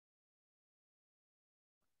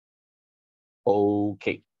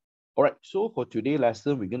Okay. All right. So for today's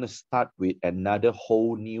lesson, we're going to start with another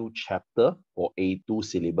whole new chapter for A2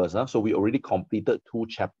 syllabus. So we already completed 2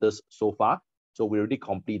 chapters so far. So we already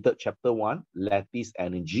completed chapter 1, lattice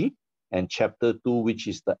energy, and chapter 2, which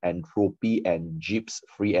is the entropy and Gibbs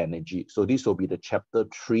free energy. So this will be the chapter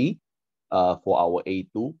 3 for our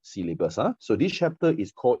A2 syllabus. So this chapter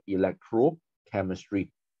is called electrochemistry.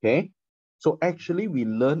 Okay. So actually, we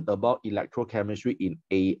learned about electrochemistry in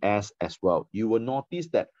AS as well. You will notice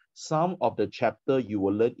that some of the chapter you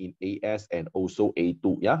will learn in AS and also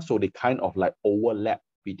A2. Yeah, so they kind of like overlap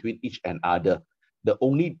between each and other. The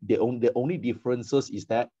only differences is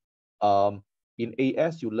that in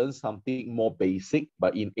AS you learn something more basic,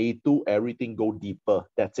 but in A2 everything go deeper.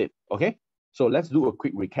 That's it. Okay. So let's do a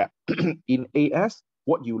quick recap. In AS,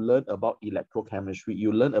 what you learn about electrochemistry,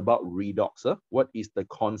 you learn about redox. What is the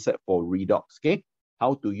concept for redox? Okay,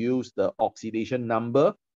 how to use the oxidation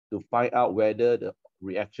number to find out whether the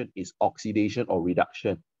reaction is oxidation or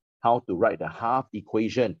reduction. How to write the half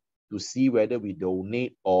equation to see whether we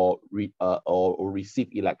donate or receive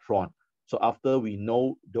electron. So after we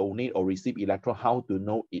know donate or receive electron, how to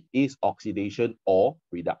know it is oxidation or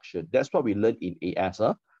reduction. That's what we learn in AS.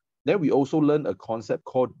 Then we also learn a concept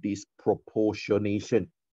called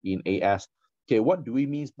disproportionation in AS. Okay, what do we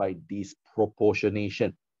mean by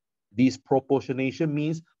disproportionation? Disproportionation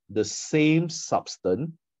means the same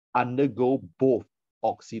substance undergo both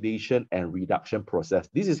oxidation and reduction process.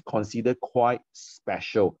 This is considered quite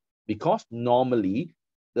special because normally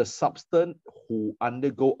the substance who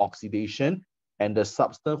undergo oxidation and the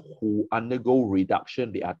substance who undergo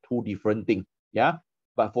reduction, they are two different things. Yeah,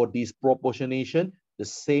 but for disproportionation, the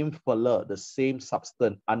same fella, the same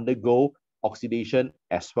substance undergo oxidation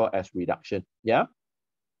as well as reduction. Yeah.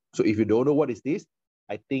 So if you don't know what is this,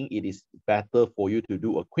 I think it is better for you to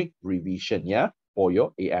do a quick revision, yeah, for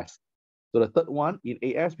your AS. So the third one, in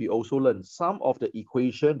AS, we also learn some of the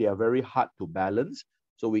equation, they are very hard to balance.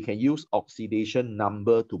 So we can use oxidation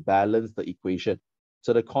number to balance the equation.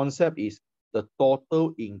 So the concept is the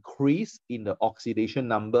total increase in the oxidation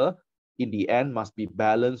number in the end must be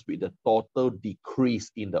balanced with the total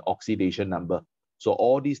decrease in the oxidation number. So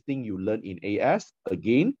all these things you learn in AS,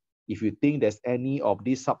 again, if you think there's any of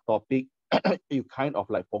these subtopic you kind of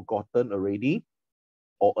like forgotten already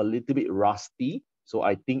or a little bit rusty, so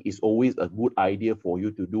I think it's always a good idea for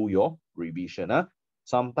you to do your revision.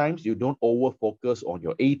 Sometimes you don't over focus on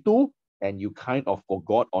your A2 and you kind of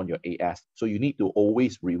forgot on your AS. So you need to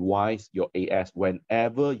always revise your AS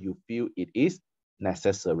whenever you feel it is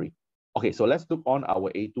necessary. Okay, so let's look on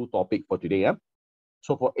our A2 topic for today.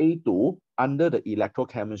 So for A2, under the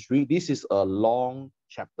electrochemistry, this is a long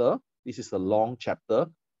chapter. This is a long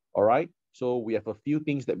chapter. All right. So we have a few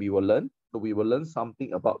things that we will learn. So we will learn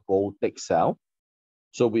something about voltaic cell.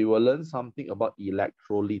 So we will learn something about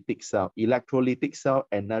electrolytic cell. Electrolytic cell,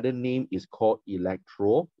 another name is called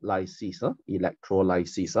electrolysis.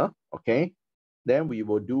 Electrolysis. Okay. Then we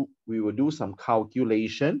will do some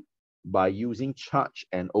calculation by using charge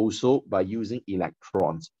and also by using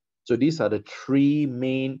electrons. So these are the three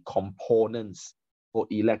main components for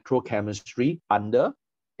electrochemistry under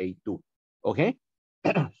A2. Okay.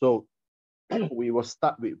 So we will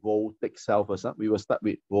start with voltaic cell first. We will start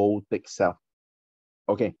with voltaic cell.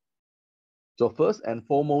 Okay. So first and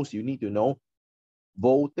foremost, you need to know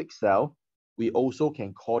voltaic cell. We also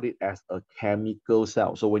can call it as a chemical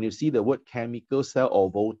cell. So when you see the word chemical cell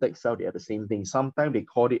or voltaic cell, they are the same thing. Sometimes they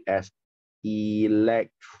call it as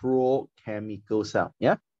electrochemical cell.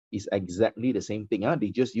 Yeah, it's exactly the same thing. They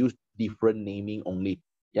just use different naming only.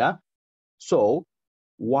 Yeah. So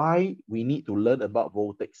why we need to learn about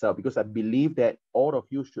voltaic cell? Because I believe that all of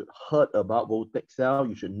you should heard about voltaic cell.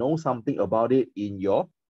 You should know something about it in your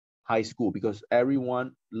high school, because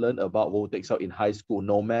everyone learn about voltaic cell in high school.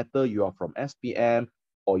 No matter you are from SPM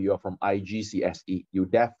or you are from IGCSE, you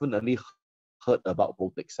definitely heard about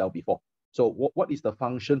voltaic cell before. So what is the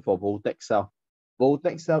function for voltaic cell?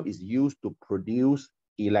 Voltaic cell is used to produce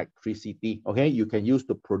electricity. Okay, you can use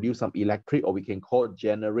to produce some electric, or we can call it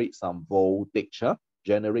generate some voltage.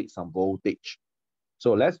 Generate some voltage.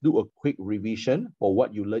 So let's do a quick revision for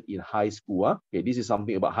what you learned in high school. Okay, this is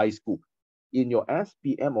something about high school. In your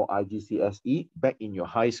SPM or IGCSE, back in your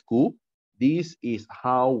high school, this is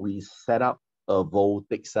how we set up a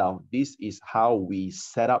voltaic cell. This is how we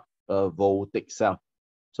set up a voltaic cell.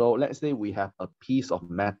 So let's say we have a piece of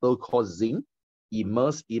metal called zinc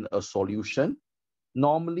immersed in a solution.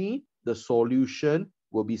 Normally, the solution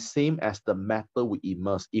will be same as the metal we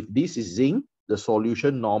immerse. If this is zinc, the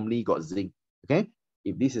solution normally got zinc. Okay.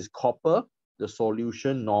 If this is copper, the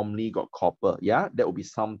solution normally got copper. Yeah, that will be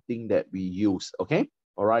something that we use. Okay.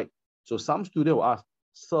 All right. So some student will ask,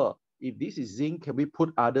 sir, if this is zinc, can we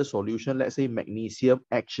put other solution? Let's say magnesium.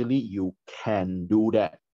 Actually, you can do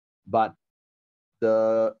that. But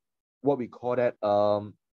the what we call that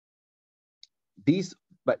this,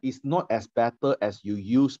 but it's not as better as you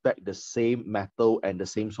use back the same metal and the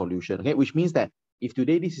same solution. Okay, which means that if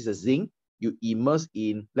today this is a zinc, you immerse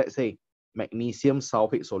in, let's say, magnesium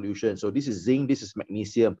sulfate solution. So this is zinc, this is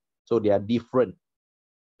magnesium. So they are different.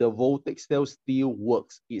 The voltaic cell still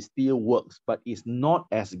works. It still works, but it's not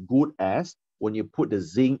as good as when you put the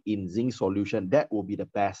zinc in zinc solution. That will be the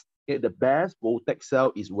best. Okay, the best voltaic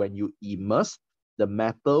cell is when you immerse the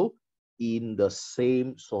metal in the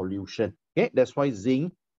same solution. Okay, that's why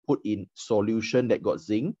zinc put in solution that got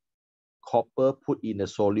zinc, copper put in a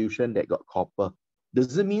solution that got copper.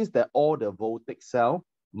 Does it mean that all the voltaic cell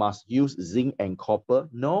must use zinc and copper?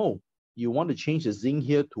 No. You want to change the zinc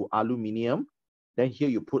here to aluminium, then here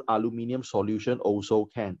you put aluminium solution also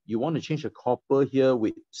can. You want to change the copper here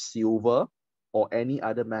with silver or any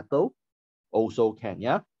other metal, also can,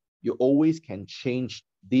 yeah? You always can change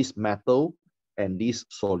this metal and this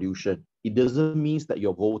solution. It doesn't mean that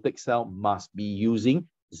your voltaic cell must be using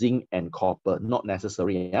zinc and copper, not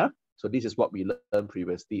necessary, yeah? So this is what we learned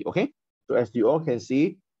previously, okay? So as you all can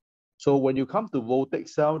see, so when you come to voltaic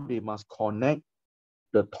cell, they must connect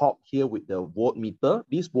the top here with the voltmeter.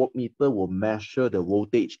 This voltmeter will measure the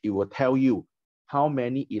voltage. It will tell you how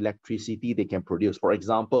many electricity they can produce. For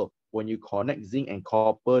example, when you connect zinc and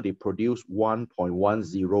copper, they produce 1.10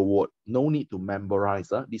 watt. No need to memorize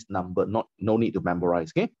this number, no need to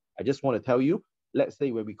memorize, okay? I just want to tell you, let's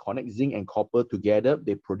say when we connect zinc and copper together,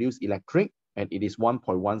 they produce electric and it is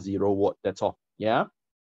 1.10 watt, that's all, yeah?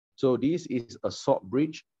 So this is a salt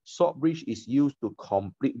bridge. Salt bridge is used to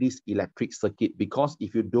complete this electric circuit because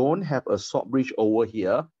if you don't have a salt bridge over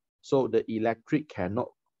here, so the electric cannot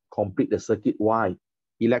complete the circuit. Why?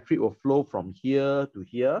 Electric will flow from here to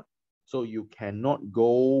here, so you cannot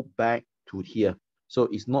go back to here. So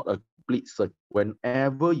it's not a complete circuit.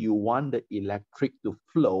 Whenever you want the electric to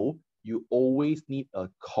flow, you always need a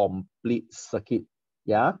complete circuit.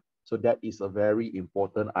 Yeah, so that is a very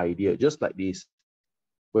important idea. Just like this,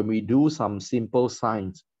 when we do some simple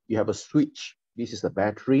science, you have a switch. This is the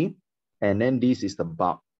battery, and then this is the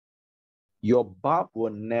bulb. Your bulb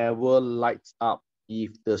will never light up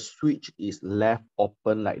if the switch is left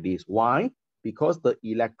open like this. Why? Because the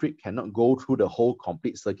electric cannot go through the whole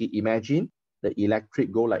complete circuit. Imagine the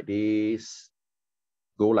electric go like this,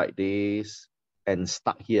 and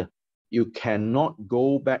stuck here. You cannot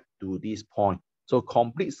go back to this point. So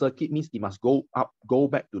complete circuit means it must go up, go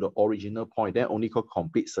back to the original point. Then only called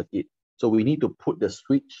complete circuit. So we need to put the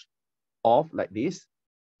switch off like this.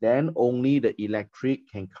 Then only the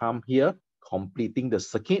electric can come here, completing the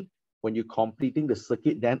circuit. When you're completing the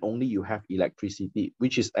circuit, then only you have electricity,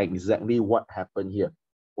 which is exactly what happened here.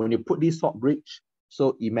 When you put this salt bridge,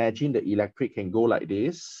 so imagine the electric can go like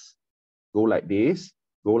this, go like this,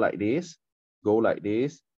 go like this, go like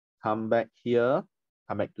this, come back here,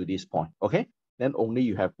 come back to this point, okay? Then only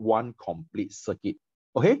you have one complete circuit,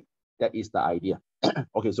 okay? That is the idea.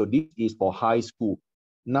 Okay, so this is for high school.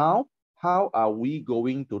 Now, how are we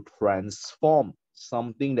going to transform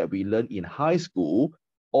something that we learned in high school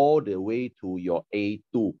all the way to your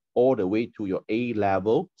A2, all the way to your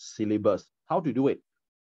A-level syllabus? How to do it?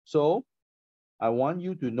 So I want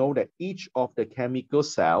you to know that each of the chemical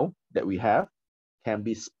cell that we have can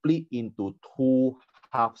be split into two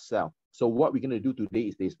half cells. So what we're going to do today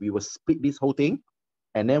is this. We will split this whole thing,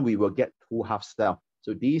 and then we will get two half cells.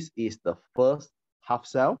 So this is the first half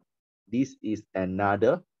cell. This is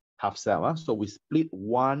another half cell. So we split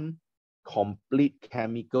one complete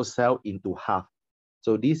chemical cell into half.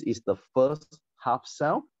 So this is the first half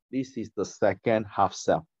cell. This is the second half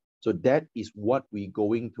cell. So that is what we're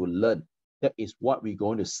going to learn. That is what we're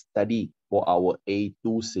going to study for our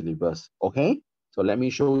A2 syllabus. Okay? So let me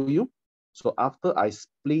show you. So after I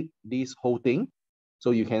split this whole thing,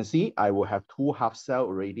 so you can see I will have two half cell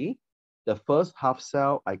already. The first half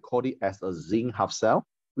cell, I call it as a zinc half cell,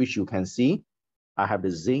 which you can see I have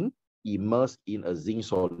the zinc immersed in a zinc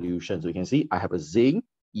solution. So you can see I have a zinc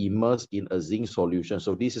immersed in a zinc solution.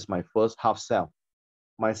 So this is my first half cell.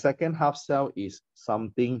 My second half cell is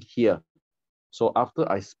something here. So after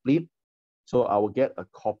I split, so I will get a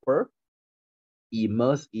copper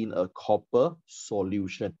immersed in a copper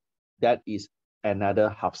solution. That is another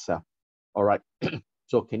half cell. All right.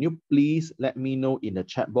 So can you please let me know in the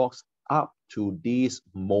chat box up to this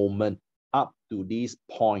moment, up to this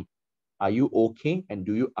point, are you okay? And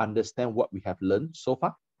do you understand what we have learned so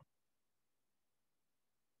far?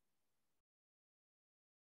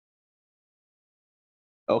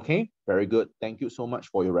 Okay, very good. Thank you so much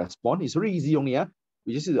for your response. It's very easy only.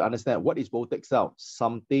 We just need to understand what is voltaic cell.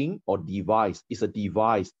 Something or device is a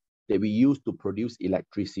device that we use to produce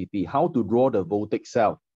electricity. How to draw the voltaic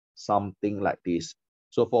cell? Something like this.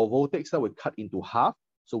 So for voltaic cell, we cut into half.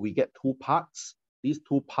 So we get two parts. These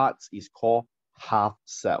two parts is called half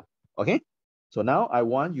cell. Okay. So now I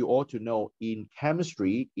want you all to know in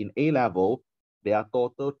chemistry, in A level, there are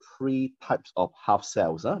total 3 types of half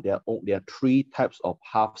cells. There are 3 types of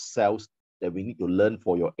half cells that we need to learn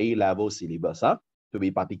for your A-level syllabus. To be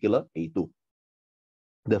particular, A2.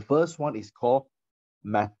 The first one is called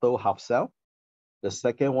metal half cell. The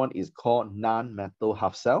second one is called non-metal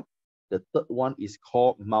half cell. The third one is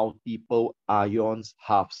called multiple ions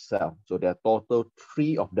half cell. So there are total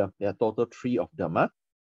 3 of them.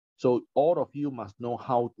 So all of you must know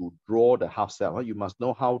how to draw the half cell. You must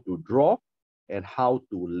know how to draw and how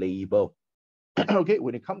to label. Okay,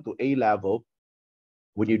 when it comes to A level,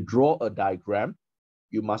 when you draw a diagram,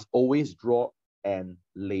 you must always draw and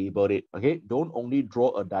label it. Okay, don't only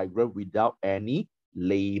draw a diagram without any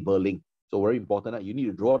labeling. So very important, you need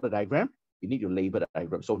to draw the diagram, you need to label the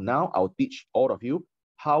diagram. So now I'll teach all of you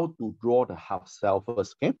how to draw the half cell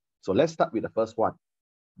first. Okay, so let's start with the first one,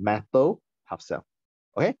 metal half cell.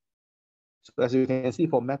 Okay, so as you can see,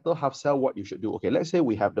 for metal half cell, what you should do. Okay, let's say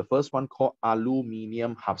we have the first one called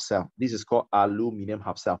aluminium half cell. This is called aluminium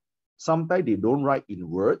half cell. Sometimes they don't write in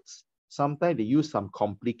words. Sometimes they use some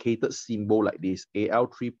complicated symbol like this,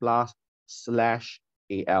 Al3 plus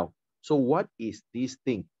 / Al. So what is this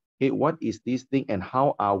thing? Okay, what is this thing and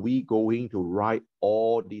how are we going to write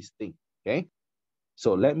all these things? Okay,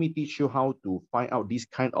 so let me teach you how to find out this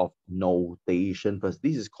kind of notation first.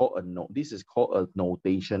 This is called a note. This is called a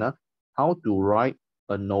notation. How to write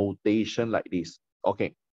a notation like this.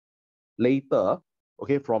 Okay, later,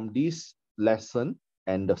 okay, from this lesson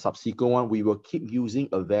and the subsequent one, we will keep using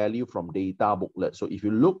a value from data booklet. So if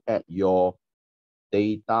you look at your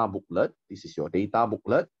data booklet, this is your data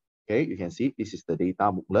booklet. Okay, you can see this is the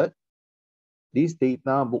data booklet. This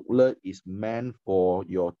data booklet is meant for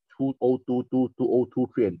your 2022,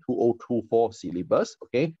 2023, and 2024 syllabus.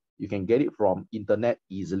 Okay, you can get it from internet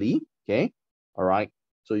easily. Okay, all right.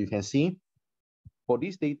 So you can see for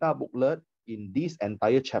this data booklet, in this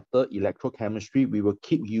entire chapter, electrochemistry, we will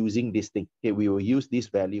keep using this thing. Okay, we will use this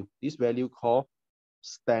value called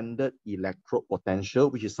standard electrode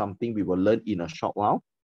potential, which is something we will learn in a short while.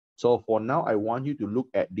 So for now, I want you to look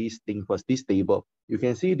at this thing first, this table. You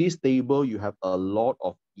can see this table, you have a lot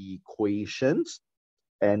of equations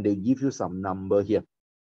and they give you some number here.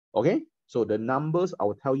 Okay, so the numbers, I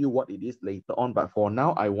will tell you what it is later on, but for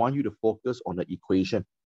now, I want you to focus on the equation.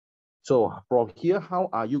 So from here, how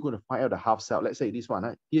are you going to find out the half cell? Let's say this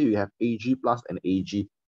one, here you have Ag plus and Ag.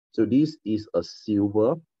 So this is a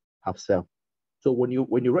silver half cell. So when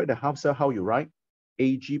you write the half cell, how you write?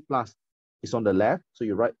 Ag plus is on the left, so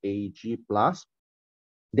you write Ag plus.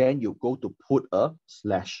 Then you go to put a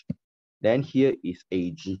slash. Then here is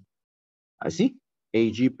Ag. I see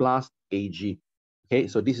Ag plus Ag. Okay,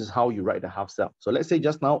 so this is how you write the half cell. So let's say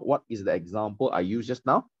just now, what is the example I used just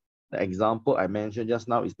now? The example I mentioned just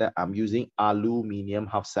now is that I'm using aluminium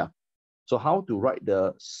half cell. So how to write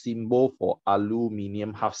the symbol for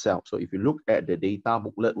aluminium half cell? So if you look at the data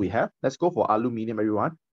booklet we have, let's go for aluminium,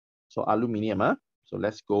 everyone. So aluminium, so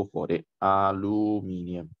let's go for it.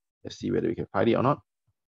 Aluminium. Let's see whether we can find it or not.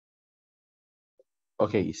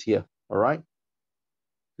 Okay, it's here. All right.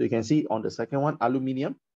 So you can see on the second one,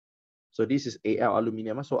 aluminium. So this is Al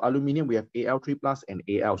aluminium. So aluminium, we have Al3 plus and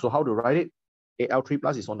Al. So how to write it? Al3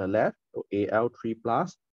 plus is on the left. So Al3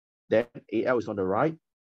 plus. Then Al is on the right.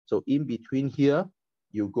 So in between here,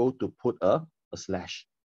 you go to put a slash.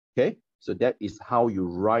 Okay. So that is how you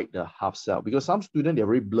write the half cell. Because some students, they're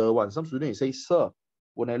very blur one. Some students say, sir,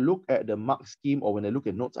 when I look at the mark scheme or when I look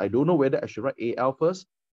at notes, I don't know whether I should write Al first,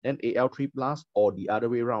 then Al3 plus, or the other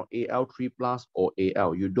way around, Al3 plus or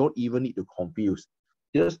Al. You don't even need to confuse.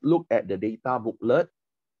 Just look at the data booklet.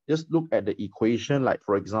 Just look at the equation, like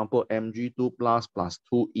for example, Mg2 plus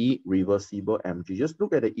 2E reversible Mg. Just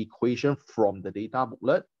look at the equation from the data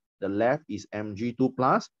booklet. The left is Mg2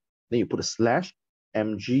 plus, then you put a slash,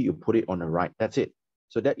 Mg, you put it on the right. That's it.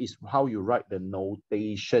 So that is how you write the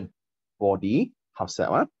notation for the half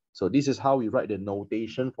cell. So this is how we write the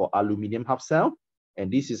notation for aluminium half cell.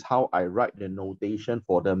 And this is how I write the notation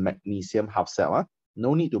for the magnesium half cell.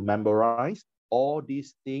 No need to memorize. All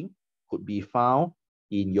these things could be found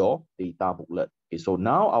in your data booklet. Okay, so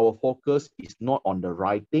now our focus is not on the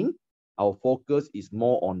writing. Our focus is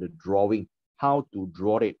more on the drawing, how to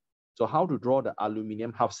draw it. So how to draw the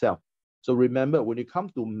aluminium half cell? So remember, when you come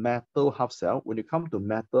to metal half cell,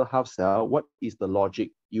 what is the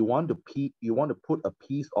logic? You want to put a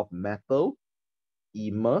piece of metal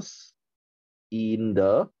immersed in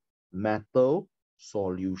the metal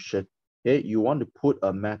solution. Okay, you want to put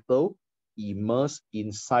a metal immersed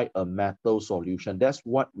inside a metal solution. That's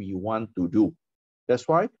what we want to do. That's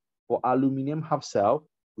why for aluminium half cell,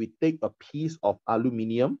 we take a piece of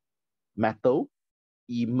aluminium metal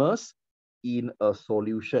immersed in a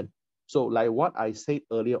solution. So like what I said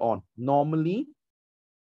earlier on, normally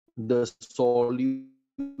the solution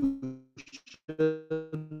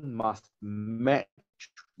must match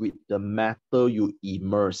with the metal you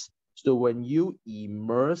immerse. So when you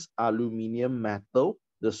immerse aluminium metal,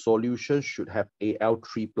 the solution should have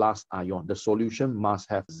Al3 plus ion. The solution must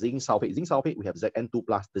have zinc sulfate. Zinc sulfate, we have Zn2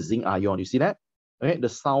 plus, the zinc ion. You see that? Okay, the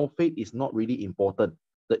sulfate is not really important.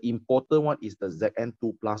 The important one is the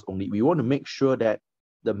Zn2 plus only. We want to make sure that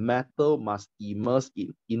the metal must immerse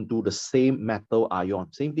into the same metal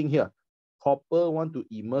ion. Same thing here. Copper want to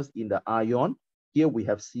immerse in the ion. Here we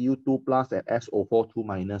have Cu2 plus and SO4 2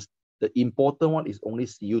 minus. The important one is only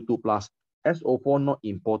Cu2 plus. SO4 not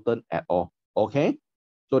important at all. Okay?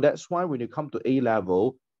 So that's why when you come to A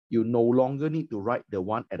level, you no longer need to write the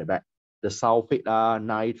one at the back. The sulfate,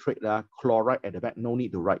 nitrate, chloride at the back, no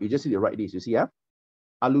need to write. You just need to write this. You see,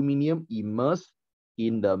 aluminium immersed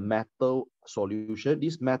in the metal solution.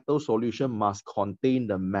 This metal solution must contain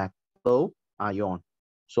the metal ion.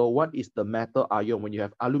 So what is the metal ion? When you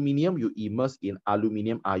have aluminium, you immerse in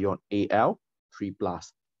aluminium ion, Al3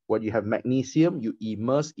 plus. When you have magnesium, you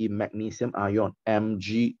immerse in magnesium ion,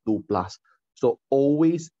 Mg2 plus. So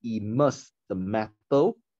always immerse the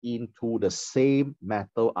metal into the same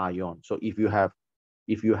metal ion. So if you have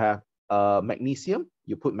magnesium,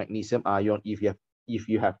 you put magnesium ion. If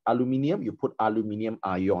you have aluminium, you put aluminium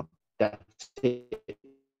ion. That's it.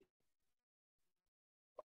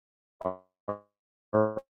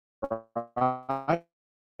 Right.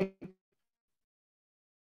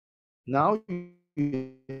 Now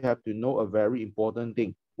you have to know a very important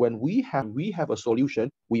thing. When we have a solution,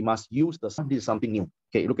 we must use this is something new.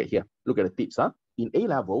 Okay, look at here. Look at the tips. In A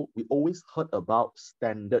level, we always heard about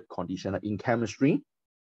standard condition. In chemistry,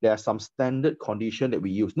 there are some standard condition that we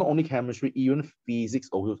use. Not only chemistry, even physics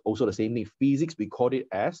also the same thing. Physics, we call it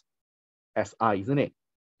as SI, isn't it?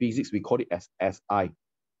 Physics, we call it as SI.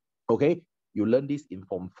 Okay, you learn this in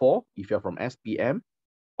Form 4 if you're from SPM,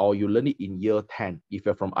 or you learn it in year 10 if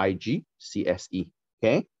you're from IG, CSE.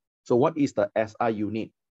 Okay, so what is the SI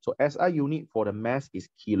unit? So SI unit for the mass is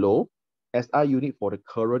kilo. SI unit for the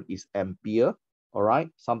current is ampere. All right,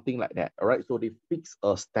 something like that. All right, so they fix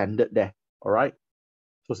a standard there. All right,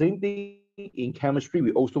 so same thing in chemistry,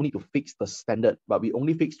 we also need to fix the standard, but we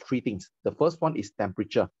only fix three things. The first one is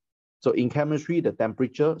temperature. So in chemistry, the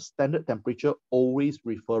temperature, standard temperature, always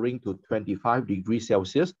referring to 25 degrees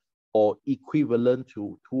Celsius or equivalent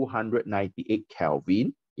to 298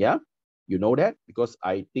 Kelvin. Yeah, you know that because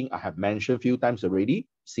I think I have mentioned a few times already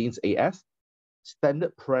since AS.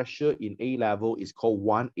 Standard pressure in A level is called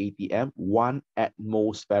 1 atm, 1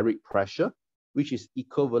 atmospheric pressure, which is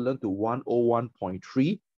equivalent to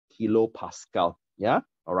 101.3 kilopascal. Yeah,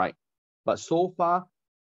 all right. But so far,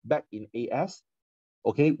 back in AS,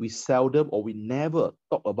 okay, we seldom or we never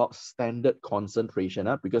talk about standard concentration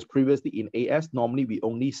because previously in AS, normally we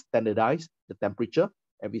only standardize the temperature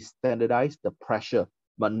and we standardize the pressure,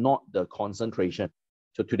 but not the concentration.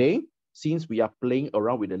 So today, since we are playing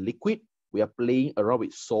around with the liquid, we are playing around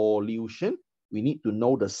with solution, we need to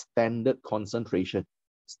know the standard concentration.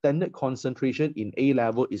 Standard concentration in A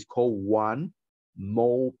level is called 1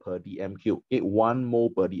 mole per dm3. Okay, 1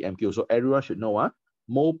 mole per dm3. So everyone should know,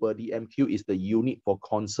 mole per dm3 is the unit for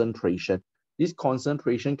concentration. This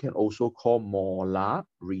concentration can also call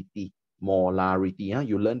molarity. Molarity,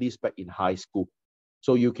 you learn this back in high school.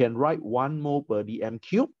 So you can write 1 mole per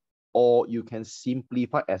dm3, or you can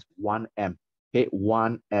simplify as 1m. Okay,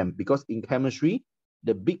 1m, because in chemistry,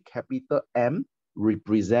 the big capital M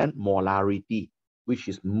represent molarity, which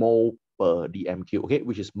is mole per dm3, okay,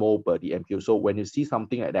 which is mole per dm3. So when you see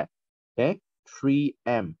something like that, okay,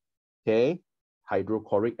 3m, okay,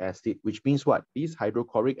 hydrochloric acid, which means what? This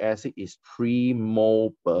hydrochloric acid is 3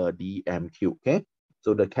 mole per dm3, okay?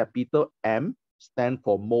 So the capital M stand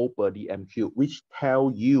for mole per dm3, which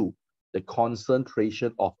tell you the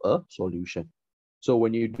concentration of a solution. So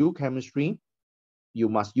when you do chemistry, you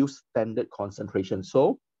must use standard concentration.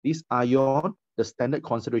 So this ion, the standard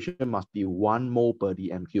concentration must be 1 mole per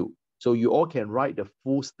dm3. So you all can write the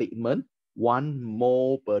full statement, 1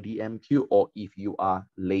 mole per dm3, or if you are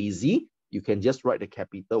lazy, you can just write the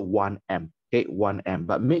capital 1M. Okay, 1M.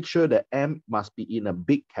 But make sure the M must be in a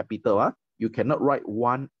big capital. You cannot write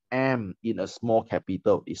 1M in a small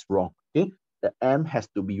capital. It's wrong. Okay, the M has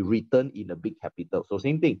to be written in a big capital. So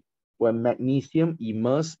same thing. When magnesium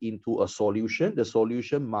immerses into a solution, the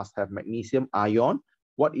solution must have magnesium ion.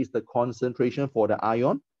 What is the concentration for the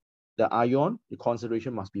ion? The ion, the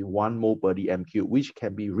concentration must be 1 mole per dm³, which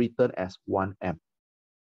can be written as 1M.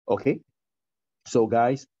 Okay, so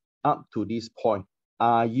guys, up to this point,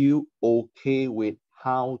 are you okay with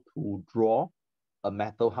how to draw a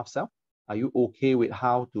metal half cell? Are you okay with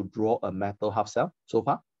how to draw a metal half cell so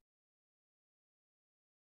far?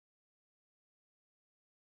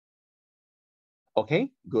 Okay,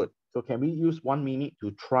 good. So can we use 1 minute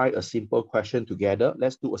to try a simple question together?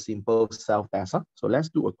 Let's do a simple self-test. So let's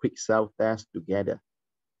do a quick self-test together.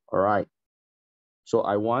 All right. So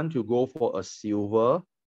I want to go for a silver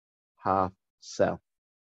half cell.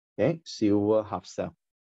 Okay, silver half cell.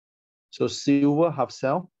 So silver half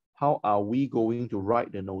cell, how are we going to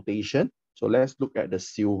write the notation? So let's look at the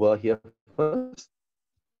silver here first.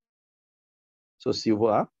 So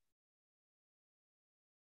silver,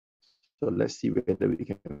 so let's see whether we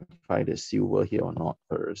can find the silver here or not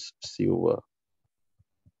first. Silver.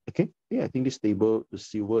 Okay, yeah, I think this table, the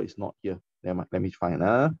silver is not here. Let me find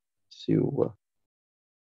silver.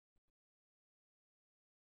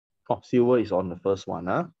 Oh, silver is on the first one.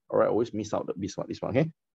 All right, always miss out this one,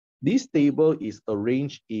 okay? This table is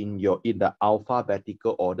arranged in the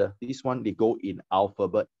alphabetical order. This one, they go in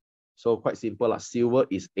alphabet. So quite simple. Silver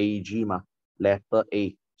is AG, letter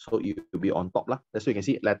A. So it will be on top. That's why you can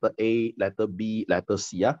see letter A, letter B, letter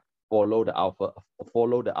C. Follow the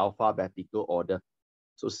alphabetical order.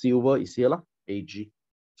 So silver is here, AG.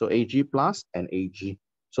 So AG plus and AG.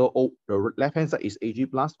 So the left-hand side is AG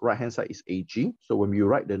plus, right-hand side is AG. So when you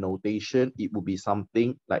write the notation, it will be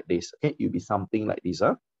something like this. Okay, it will be something like this.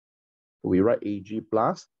 We write AG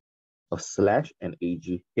plus a slash and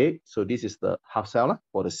AG. Okay, so this is the half cell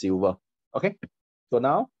for the silver. Okay, so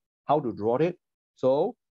now how to draw it?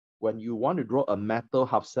 So when you want to draw a metal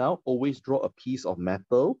half cell, always draw a piece of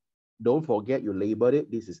metal. Don't forget you label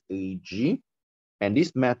it. This is AG. And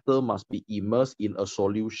this metal must be immersed in a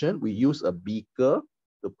solution. We use a beaker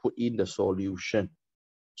to put in the solution.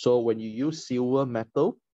 So when you use silver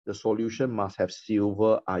metal, the solution must have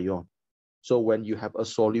silver ion. So when you have a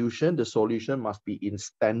solution, the solution must be in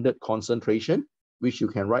standard concentration, which you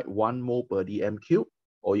can write 1 mole per dm³,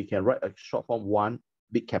 or you can write a short form 1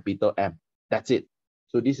 big capital M. That's it.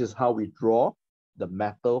 So this is how we draw the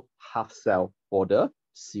metal half cell for the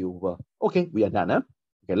silver. Okay, we are done.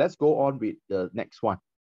 Okay, let's go on with the next one.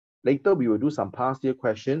 Later, we will do some past year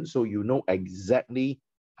questions so you know exactly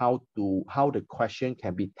how the question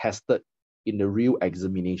can be tested in the real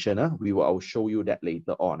examination. I'll show you that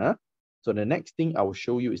later on. So the next thing I will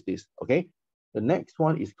show you is this, okay? The next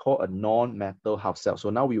one is called a non-metal half cell. So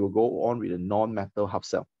now we will go on with a non-metal half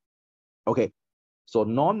cell. Okay, so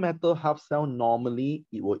non-metal half cell, normally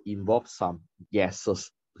it will involve some gases.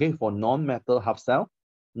 Okay, for non-metal half cell,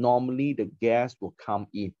 normally the gas will come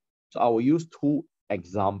in. So I will use 2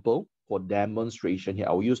 examples for demonstration here.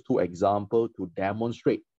 I will use 2 examples to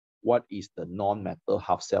demonstrate what is the non-metal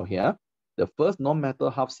half cell here. The first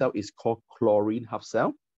non-metal half cell is called chlorine half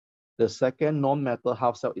cell. The second non-metal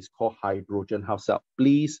half cell is called hydrogen half cell.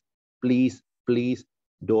 Please, please, please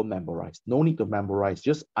don't memorize. No need to memorize.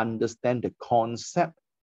 Just understand the concept.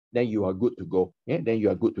 Then you are good to go. Yeah? Then you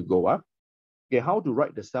are good to go. Okay, how to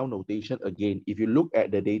write the cell notation again? If you look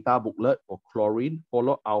at the data booklet for chlorine,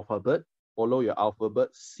 follow your alphabet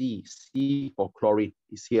C. C for chlorine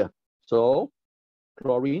is here. So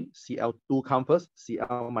chlorine, Cl2 come first,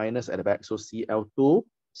 Cl minus at the back. So Cl2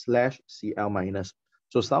 / Cl minus.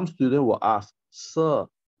 So some student will ask, sir,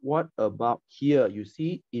 what about here? You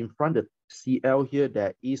see in front of Cl here,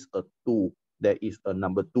 there is a 2. There is a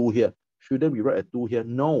number 2 here. Shouldn't we write a 2 here?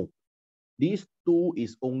 No. This 2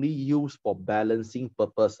 is only used for balancing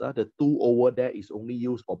purpose. The 2 over there is only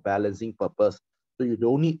used for balancing purpose. So you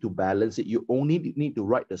don't need to balance it. You only need to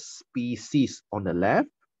write the species on the left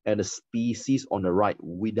and the species on the right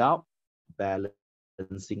without balancing.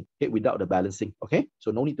 Okay, without the balancing. Okay,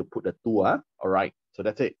 so no need to put the 2. All right, so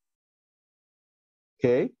that's it.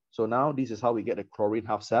 Okay, so now this is how we get the chlorine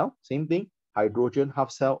half cell. Same thing, hydrogen half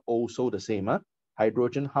cell, also the same.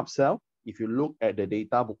 Hydrogen half cell, if you look at the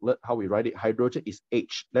data booklet, how we write it, hydrogen is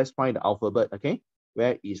H. Let's find the alphabet, okay?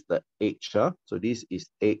 Where is the H? So this is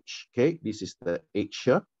H, okay? This is the H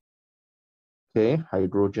here. Okay,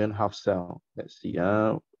 hydrogen half cell. Let's see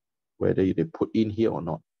whether they put in here or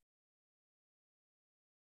not.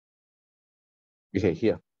 Okay,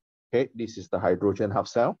 here. Okay, this is the hydrogen half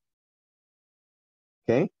cell.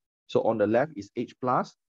 Okay, so on the left is H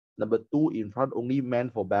plus. Number 2 in front only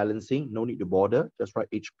meant for balancing. No need to bother. Just write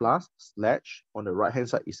H plus slash. On the right hand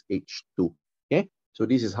side is H2. Okay, so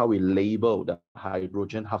this is how we label the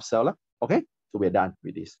hydrogen half cell. Okay, so we're done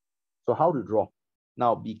with this. So how to draw?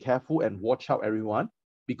 Now be careful and watch out, everyone,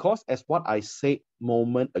 because as what I said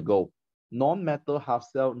moment ago, non-metal half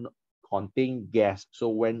cell contain gas. So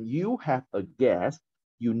when you have a gas,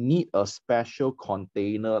 you need a special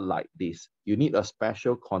container like this. You need a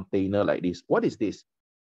special container like this. What is this?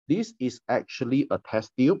 This is actually a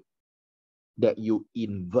test tube that you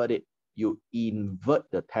invert it. You invert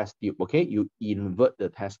the test tube, okay? You invert the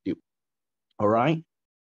test tube, all right?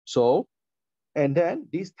 So, and then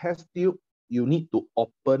this test tube, you need to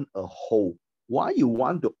open a hole. Why you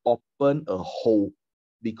want to open a hole?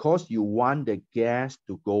 Because you want the gas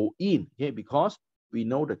to go in, okay? Because we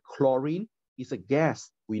know the chlorine is a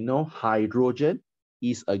gas. We know hydrogen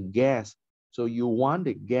is a gas. So you want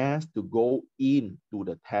the gas to go into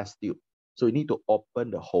the test tube. So you need to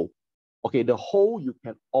open the hole. Okay, the hole you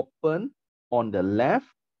can open on the left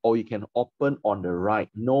or you can open on the right,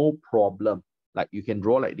 no problem. Like you can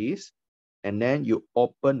draw like this, and then you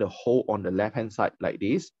open the hole on the left hand side like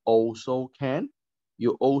this, also can.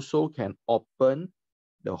 You also can open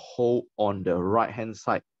the hole on the right hand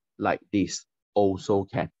side like this, also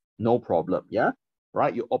can, no problem. Yeah,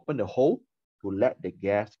 right, you open the hole to let the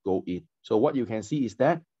gas go in. So what you can see is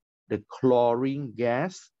that the chlorine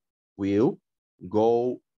gas will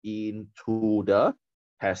go into the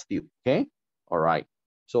test tube. Okay, all right,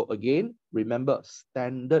 so again, remember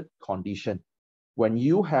standard condition. When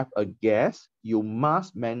you have a gas, you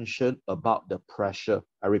must mention about the pressure.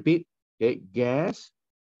 I repeat, okay, gas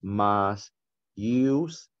must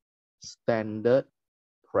use standard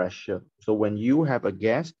pressure. So when you have a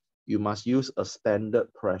gas, you must use a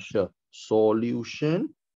standard pressure.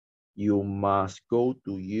 Solution, you must go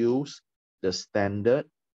to use the standard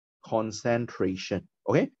concentration.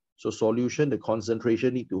 Okay, so solution, the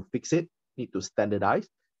concentration need to fix it, need to standardize.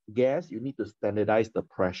 Gas, you need to standardize the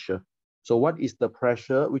pressure. So what is the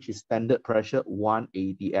pressure, which is standard pressure? 1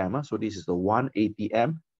 atm. So this is the 1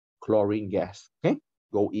 atm chlorine gas. Okay,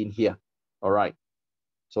 go in here. All right,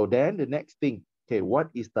 so then the next thing, okay, what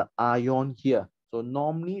is the ion here? So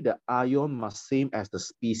normally the ion must same as the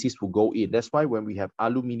species who go in. That's why when we have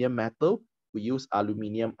aluminium metal, we use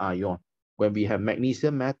aluminium ion. When we have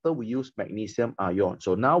magnesium metal, we use magnesium ion.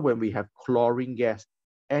 So now when we have chlorine gas,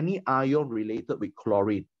 any ion related with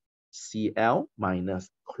chlorine, Cl minus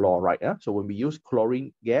chloride. So when we use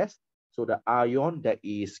chlorine gas, so the ion that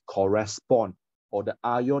is correspond or the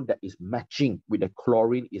ion that is matching with the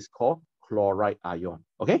chlorine is called chloride ion.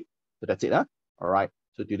 Okay, so that's it. All right,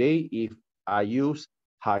 so today if I use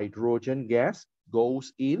hydrogen gas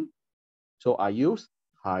goes in, so I use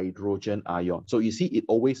hydrogen ion. So you see it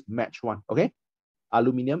always match one. Okay,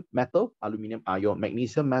 aluminium metal, aluminium ion,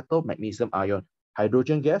 magnesium metal, magnesium ion,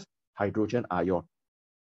 hydrogen gas, hydrogen ion,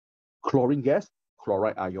 chlorine gas,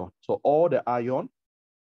 chloride ion. So all the ion,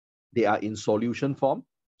 they are in solution form,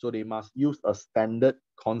 so they must use a standard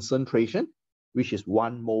concentration, which is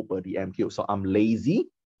 1 mole per dm cube. So I'm lazy,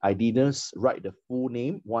 I didn't write the full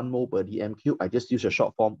name 1 mole per dm cube. I just use a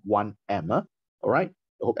short form 1m. All right,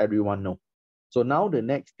 I hope everyone know. So now the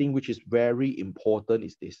next thing which is very important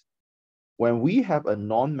is this. When we have a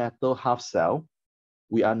non-metal half cell,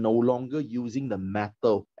 we are no longer using the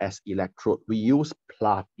metal as electrode. We use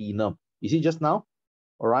platinum. You see just now,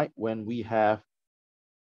 all right, when we have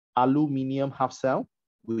aluminium half cell,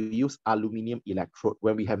 we use aluminium electrode.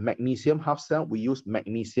 When we have magnesium half cell, we use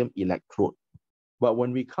magnesium electrode. But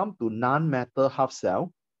when we come to non-metal half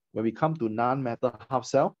cell,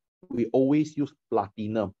 we always use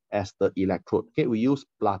platinum as the electrode. Okay, we use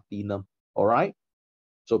platinum. All right.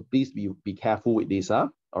 So please be careful with this.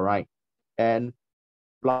 All right. And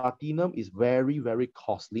platinum is very, very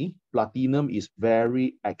costly. Platinum is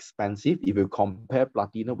very expensive. If you compare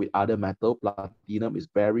platinum with other metal, platinum is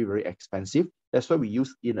very, very expensive. That's why we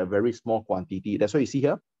use in a very small quantity. That's why you see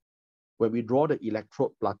here, when we draw the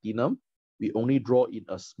electrode platinum, we only draw in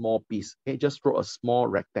a small piece. Okay, just draw a small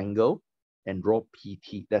rectangle and draw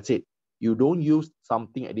PT. That's it. You don't use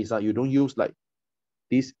something like this. You don't use like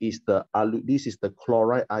this is the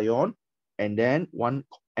chloride ion, and then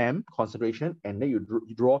 1m concentration, and then you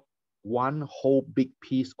draw one whole big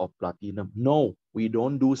piece of platinum. No, we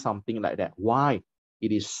don't do something like that. Why?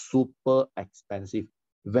 It is super expensive,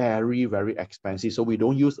 very, very expensive. So we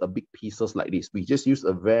don't use a big pieces like this. We just use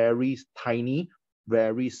a very tiny,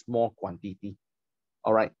 very small quantity.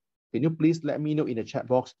 All right. Can you please let me know in the chat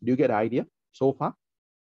box? Do you get the idea so far?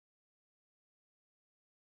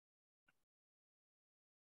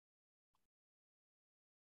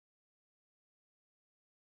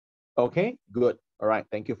 Okay, good. All right,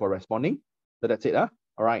 thank you for responding. So that's it, huh?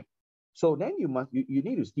 All right. So then you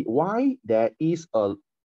need to see why there is a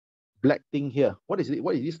black thing here. What is it?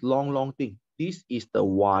 What is this long thing? This is the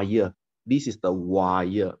wire. This is the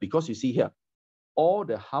wire. Because you see here, all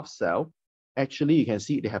the half cell, actually you can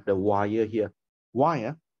see they have the wire here.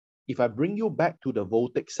 Why? If I bring you back to the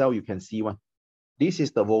voltage cell, you can see one. This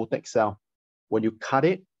is the voltage cell. When you cut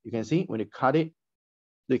it, you can see when you cut it,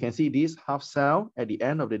 you can see this half cell at the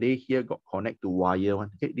end of the day here got connect to wire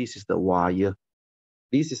one. Okay, this is the wire.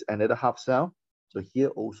 This is another half cell. So here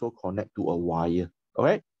also connect to a wire.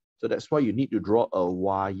 Okay, so that's why you need to draw a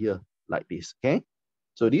wire like this. Okay,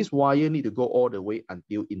 so this wire need to go all the way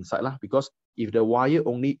until inside lah. Because if the wire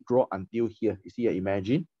only draw until here, you see,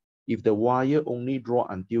 imagine if the wire only draw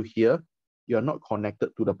until here, you are not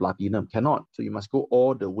connected to the platinum. Cannot. So you must go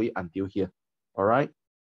all the way until here. All right.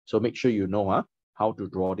 So make sure you know how to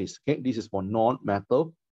draw this. Okay, this is for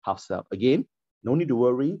non-metal half cell. Again, no need to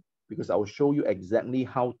worry because I will show you exactly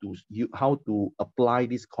how to apply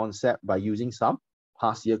this concept by using some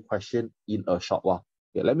past year question in a short while.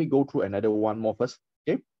 Okay, let me go through another one more first.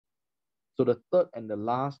 Okay, so the third and the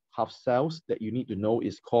last half cells that you need to know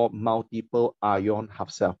is called multiple ion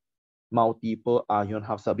half cell. Multiple ion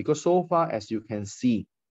half cell, because so far as you can see,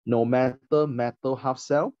 no matter metal half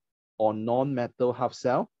cell or non-metal half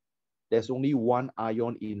cell, there's only one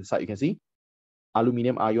ion inside. You can see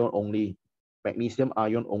aluminum ion only, magnesium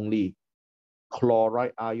ion only,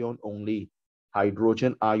 chloride ion only,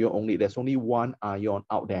 hydrogen ion only. There's only one ion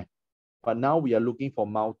out there. But now we are looking for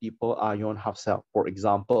multiple ion half cell. For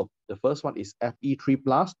example, the first one is Fe3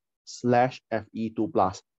 plus slash Fe2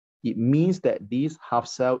 plus. It means that this half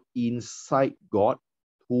cell inside got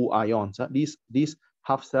two ions. This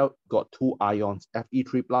half cell got two ions,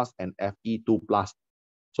 Fe3 plus and Fe2 plus.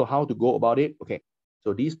 So how to go about it? Okay,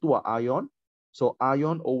 so these two are ion. So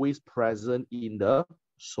ion always present in the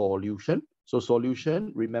solution. So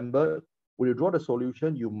solution, remember, when you draw the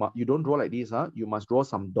solution, you don't draw like this. You must draw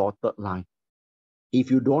some dotted line. If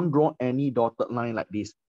you don't draw any dotted line like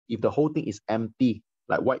this, if the whole thing is empty,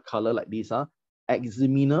 like white color like this, the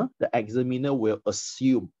examiner will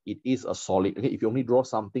assume it is a solid. Okay, if you only draw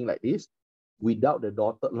something like this without the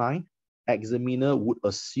dotted line, examiner would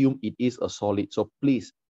assume it is a solid. So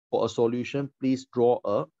please, for a solution, please draw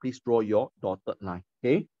your dotted line.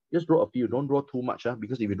 Okay, just draw a few. Don't draw too much,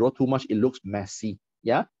 because if you draw too much, it looks messy.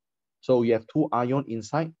 Yeah. So you have two ion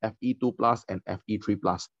inside, Fe2 plus and Fe3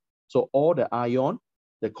 plus. So all the ion,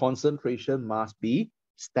 the concentration must be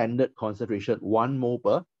standard concentration, 1 mole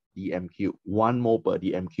per dm cube, 1 mole per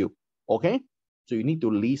dm cube. Okay? So you need to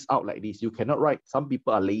list out like this. You cannot write, some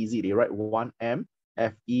people are lazy, they write 1m,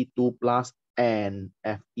 Fe2 plus and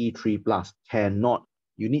Fe3 plus. Cannot.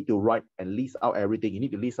 You need to write and list out everything. You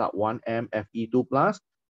need to list out 1m Fe2 plus,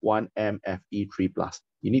 1m Fe3 plus.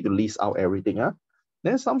 You need to list out everything.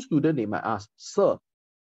 Then some student, they might ask, sir,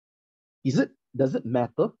 does it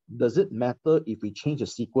matter? Does it matter if we change the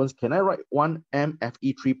sequence? Can I write 1m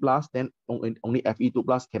Fe3 plus, then only Fe2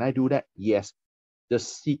 plus? Can I do that? Yes. The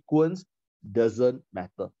sequence doesn't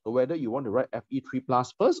matter. So whether you want to write Fe3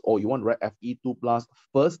 plus first or you want to write Fe2 plus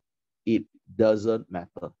first, it doesn't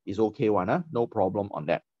matter. It's okay one, no problem on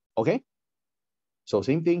that. Okay? So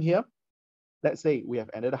same thing here. Let's say we have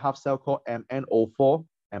another half cell called MnO4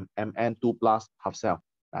 and Mn2 plus half cell.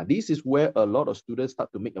 Now, this is where a lot of students start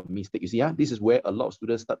to make a mistake. You see, this is where a lot of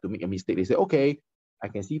students start to make a mistake. They say, okay, I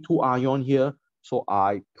can see two ion here. So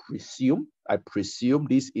I presume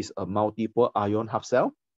this is a multiple ion half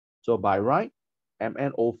cell. So by right,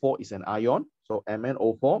 MnO4 is an ion. So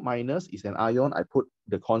MnO4 minus is an ion. I put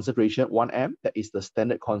the concentration 1m, that is the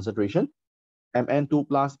standard concentration. Mn2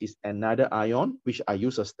 plus is another ion, which I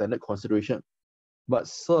use a standard concentration. But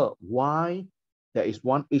sir, why there is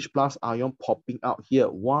one H plus ion popping out here?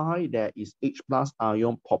 Why there is H plus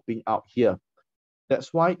ion popping out here?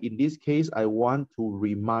 That's why in this case, I want to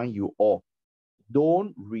remind you all,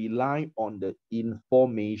 don't rely on the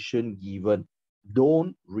information given.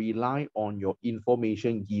 Don't rely on your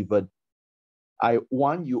information given. I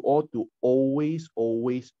want you all to always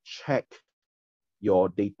check your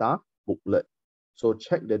data booklet. So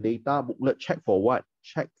check the data booklet. Check for what?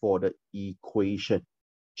 Check for the equation.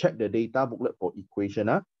 Check the data booklet for equation.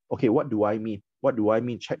 Okay, what do I mean? What do I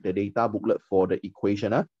mean check the data booklet for the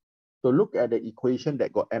equation? So look at the equation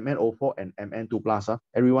that got MnO4 and Mn2 plus.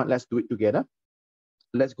 Everyone, let's do it together.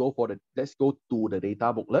 Let's go to the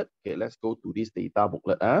data booklet. Okay, let's go to this data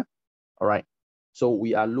booklet. All right. So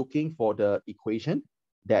we are looking for the equation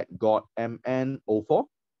that got MnO4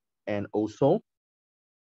 and also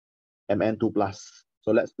Mn2 plus.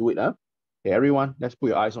 So let's do it. Okay, everyone, let's put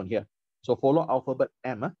your eyes on here. So follow alphabet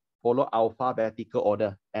M. follow alphabetical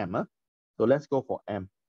order, M. So let's go for M.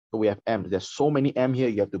 So we have M. There's so many M here.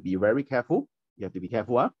 You have to be very careful. You have to be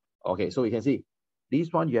careful. Okay, so you can see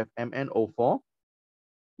this one, you have MnO4.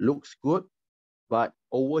 Looks good. But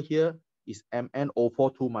over here is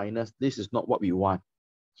MnO4 2 minus. This is not what we want.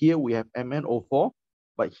 Here we have MnO4,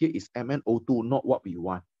 but here is MnO2, not what we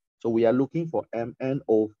want. So we are looking for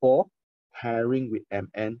MnO4 pairing with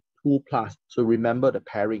Mn2 plus. So remember the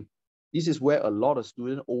pairing. This is where a lot of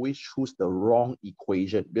students always choose the wrong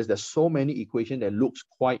equation because there's so many equations that looks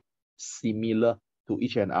quite similar to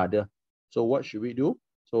each and other. So what should we do?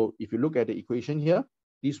 So if you look at the equation here,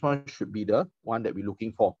 this one should be the one that we're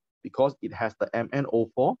looking for because it has the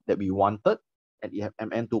MnO4 that we wanted and it has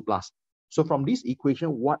Mn2 plus. So from this equation,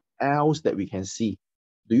 what else that we can see?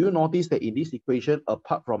 Do you notice that in this equation,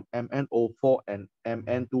 apart from MnO4 and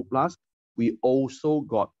Mn2 plus, we also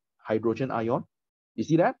got hydrogen ion? You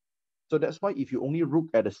see that? So that's why if you only look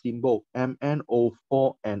at the symbol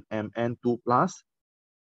MnO4 and Mn2 plus,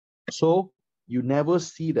 so you never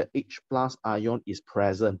see the H plus ion is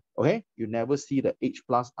present, okay? You never see the H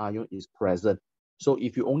plus ion is present. So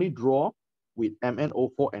if you only draw with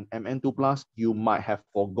MnO4 and Mn2 plus, you might have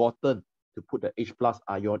forgotten to put the H plus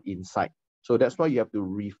ion inside. So that's why you have to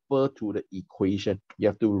refer to the equation. You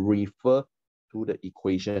have to refer to the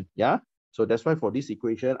equation, yeah? So that's why for this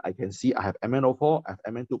equation, I can see I have MnO4, I have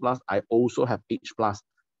Mn2 plus, I also have H plus.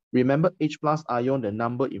 Remember, H plus ion, the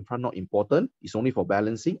number in front not important. It's only for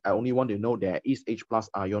balancing. I only want to know there is H plus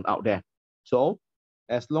ion out there. So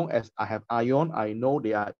as long as I have ion, I know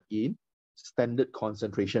they are in standard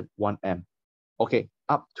concentration, 1M. Okay,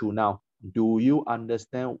 up to now, do you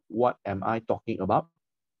understand what am I talking about?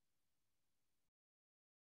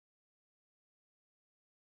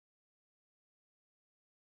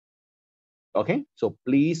 Okay, so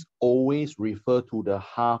please always refer to the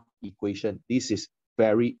half equation. This is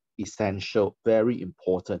very essential, very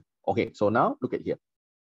important. Okay, so now look at here.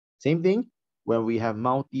 Same thing, when we have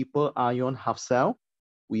multiple ion half cell,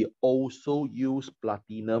 we also use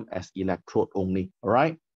platinum as electrode only, all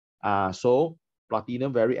right? So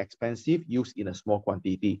platinum very expensive, used in a small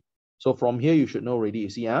quantity. So from here, you should know already, you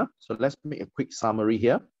see, so let's make a quick summary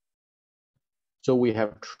here. So we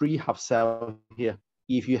have 3 half cells here.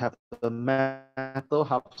 If you have the metal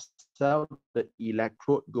half cell, the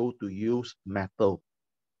electrode go to use metal.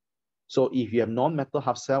 So if you have non-metal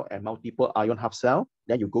half cell and multiple ion half cell,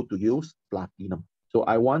 then you go to use platinum. So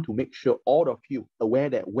I want to make sure all of you aware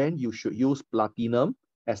that when you should use platinum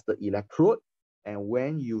as the electrode and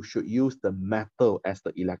when you should use the metal as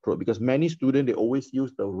the electrode, because many students, they always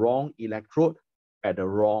use the wrong electrode at the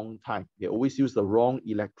wrong time. They always use the wrong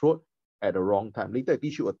electrode at the wrong time. Later, I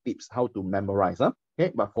teach you a tips how to memorize.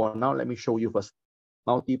 Okay, but for now, let me show you first.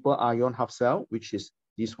 Multiple ion half cell, which is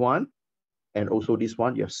this one, and also this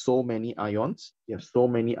one. You have so many ions. You have so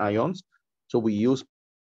many ions. So we use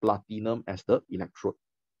platinum as the electrode.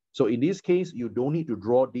 So in this case, you don't need to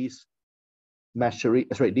draw this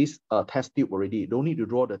this test tube already. You don't need to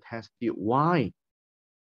draw the test tube. Why?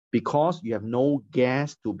 Because you have no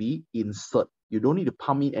gas to be insert. You don't need to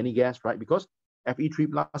pump in any gas, right? Because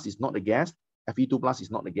Fe3 plus is not a gas. Fe2 plus is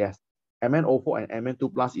not a gas. MnO4 and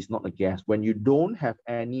Mn2 plus is not a gas. When you don't have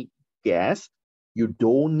any gas, you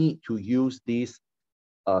don't need to use this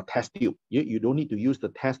test tube. You don't need to use the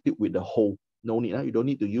test tube with the hole. No need. You don't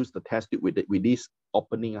need to use the test tube with this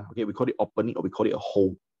opening. Okay, we call it opening or we call it a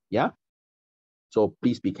hole. Yeah. So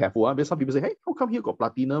please be careful. Because some people say, hey, how come here got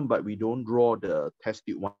platinum, but we don't draw the test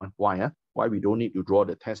tube one? Why? Why we don't need to draw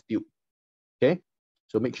the test tube? Okay.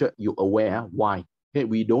 So make sure you're aware why. Okay,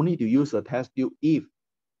 we don't need to use the test tube if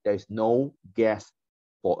there is no gas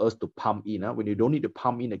for us to pump in. When you don't need to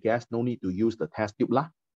pump in the gas, no need to use the test tube.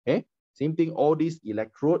 Okay. Same thing, all these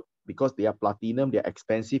electrode, because they are platinum, they're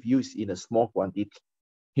expensive, used in a small quantity.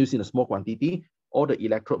 All the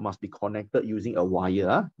electrode must be connected using a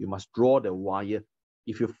wire. You must draw the wire.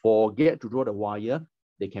 If you forget to draw the wire,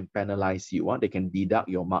 they can penalize you. They can deduct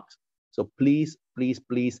your marks. So please, please,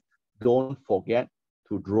 please don't forget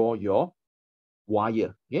to draw your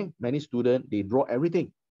wire. Okay? Many students, they draw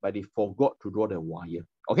everything, but they forgot to draw the wire.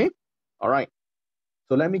 Okay? All right.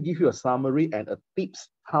 So let me give you a summary and a tips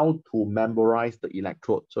how to memorize the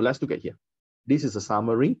electrode. So let's look at here. This is a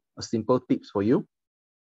summary, a simple tips for you.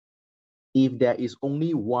 If there is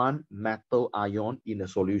only one metal ion in a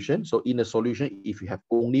solution, so in a solution, if you have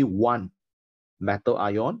only one metal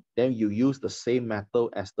ion, then you use the same metal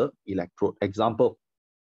as the electrode. Example,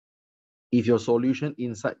 if your solution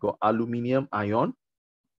inside got aluminium ion,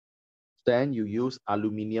 then you use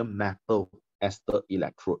aluminium metal as the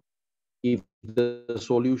electrode. If the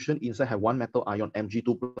solution inside have one metal ion,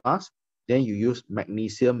 Mg2+, then you use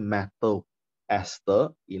magnesium metal as the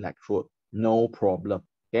electrode. No problem,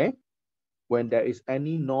 okay? When there is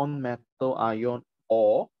any non-metal ion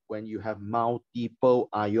or when you have multiple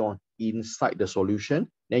ion inside the solution,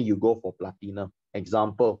 then you go for platinum.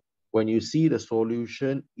 Example, when you see the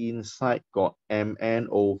solution inside got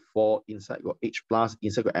MnO4, inside got H+,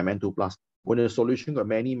 inside got Mn2+. When the solution got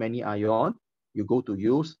many ion, you go to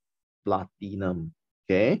use platinum,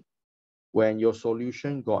 okay? When your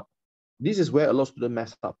solution got, this is where a lot of students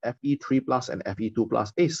mess up, Fe3+ and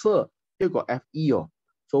Fe2+. Hey, sir, here got Fe.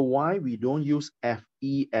 So why we don't use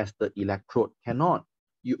Fe as the electrode? Cannot.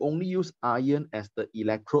 You only use iron as the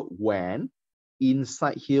electrode when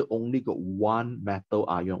inside here only got one metal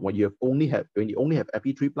ion. When you only have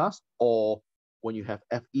Fe3+ or when you have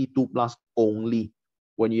Fe2+ only.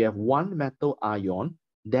 When you have one metal ion,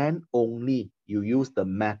 then only you use the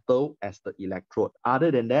metal as the electrode.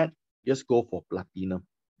 Other than that, just go for platinum.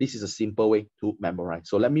 This is a simple way to memorize.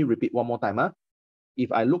 So let me repeat one more time.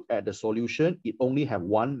 If I look at the solution, it only have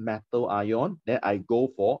one metal ion, then I go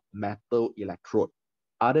for metal electrode.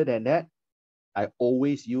 Other than that, I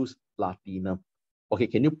always use platinum. Okay,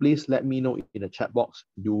 can you please let me know in the chat box,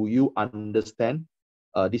 do you understand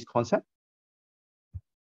this concept?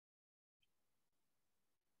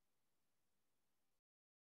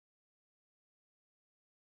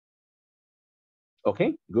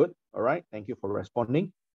 Okay, good. All right, thank you for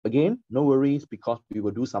responding. Again, no worries because we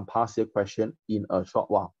will do some past year question in a short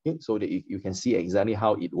while, okay, so that you can see exactly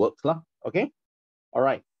how it works, okay? All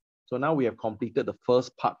right, so now we have completed the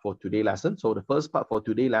first part for today's lesson. So the first part for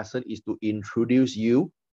today's lesson is to introduce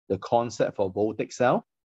you the concept for voltaic cell,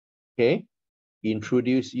 okay?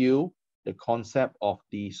 Introduce you the concept of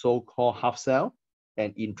the so-called half cell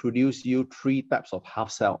and introduce you three types of half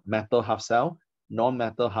cell: metal half cell,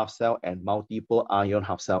 non-metal half cell, and multiple ion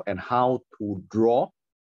half cell, and how to draw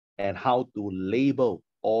and how to label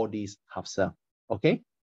all these half cell, okay?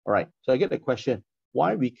 All right, so I get the question,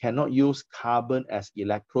 why we cannot use carbon as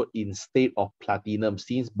electrode instead of platinum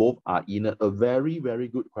since both are inert? A very, very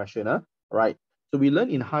good question, All right, so we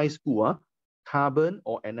learned in high school, carbon,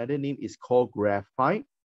 or another name is called graphite,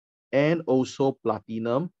 and also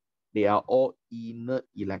platinum, they are all inert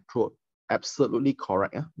electrode. Absolutely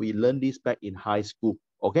correct. We learned this back in high school,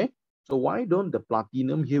 okay? So why don't the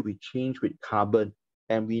platinum here we change with carbon?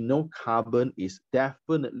 And we know carbon is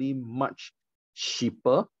definitely much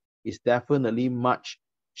cheaper, in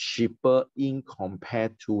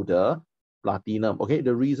compared to the platinum, okay?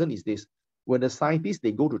 The reason is this, when the scientists,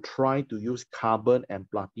 they go to try to use carbon and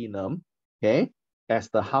platinum, okay, as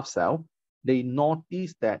the half cell, they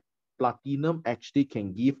notice that platinum actually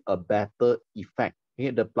can give a better effect.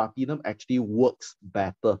 Okay, the platinum actually works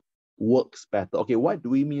better. Okay, what do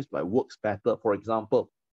we mean by works better? For example,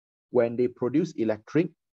 when they produce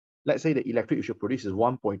electric, let's say the electric you should produce is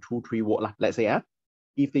 1.23 watt. Let's say,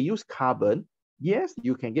 if they use carbon, yes,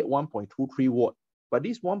 you can get 1.23 watt, but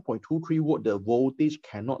this 1.23 watt, the voltage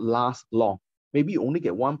cannot last long. Maybe you only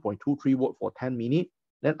get 1.23 watt for 10 minutes.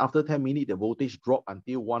 Then after 10 minutes, the voltage drop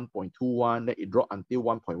until 1.21, then it drop until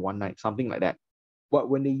 1.19, something like that. But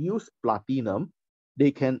when they use platinum,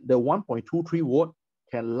 the 1.23 watt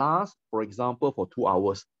can last, for example, for 2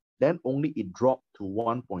 hours. Then only it dropped to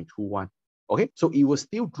 1.21. Okay, so it will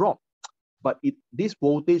still drop, but this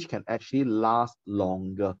voltage can actually last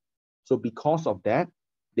longer. So because of that,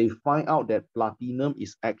 they find out that platinum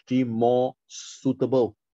is actually more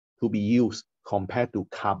suitable to be used compared to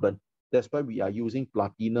carbon. That's why we are using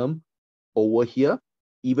platinum over here,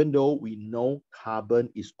 even though we know carbon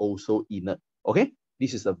is also inert. Okay,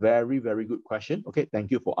 this is a very, very good question. Okay,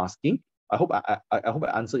 thank you for asking. I hope I hope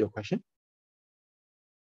I answered your question.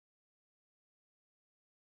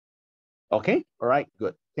 Okay, all right,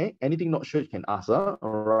 good. Okay, anything not sure you can ask. All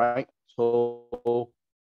right, so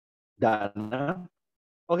done.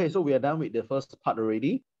 Okay, so we are done with the first part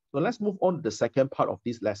already. So let's move on to the second part of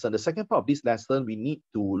this lesson. The second part of this lesson, we need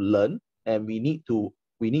to learn and we need to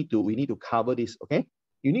cover this, okay?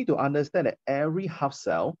 You need to understand that every half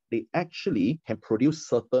cell, they actually can produce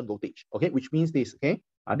certain voltage, okay? Which means this, okay?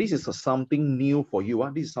 This is something new for you.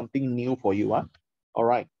 This is something new for you. All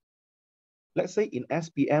right. Let's say in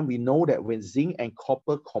SPM, we know that when zinc and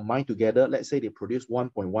copper combine together, let's say they produce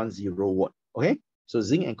 1.10 watt, okay? So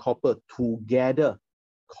zinc and copper together,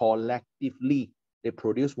 collectively, they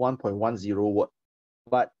produce 1.10 watt.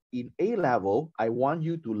 But in A level, I want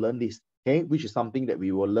you to learn this, okay? Which is something that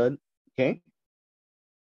we will learn, okay?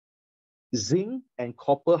 Zinc and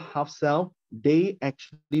copper half cell, they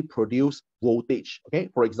actually produce voltage, okay?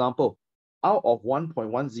 For example, out of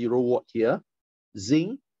 1.10 watt here,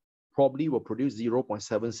 zinc probably will produce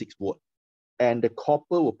 0.76 watt. and the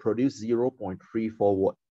copper will produce 0.34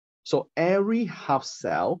 watt. So every half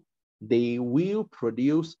cell, they will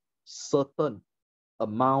produce certain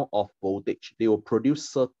amount of voltage. They will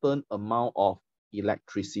produce certain amount of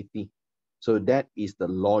electricity. So that is the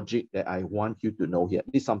logic that I want you to know here.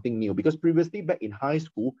 This is something new because previously back in high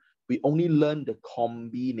school, we only learned the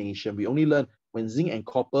combination. We only learned when zinc and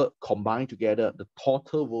copper combine together, the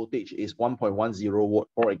total voltage is 1.10 watt,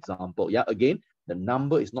 for example. Yeah, again, the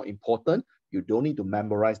number is not important. You don't need to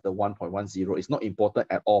memorize the 1.10. It's not important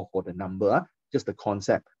at all for the number, just the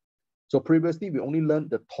concept. So previously, we only learned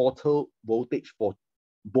the total voltage for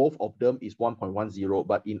both of them is 1.10.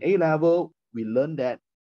 But in A level, we learned that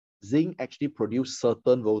zinc actually produce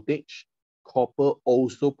certain voltage. Copper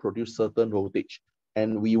also produce certain voltage.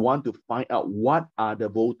 And we want to find out what are the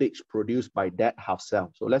voltage produced by that half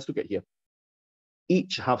cell. So let's look at here.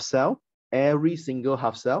 Each half cell, every single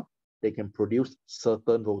half cell, they can produce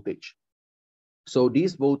certain voltage. So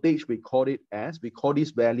this voltage, we call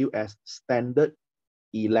this value as standard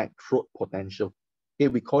electrode potential. Okay,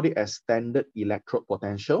 we call it as standard electrode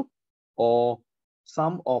potential, or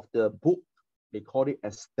some of the book, they call it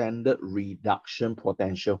as standard reduction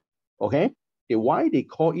potential. Okay, why they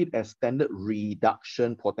call it as standard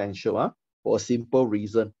reduction potential? For a simple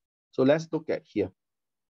reason. So let's look at here.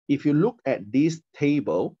 If you look at this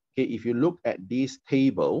table, okay,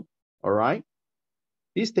 all right,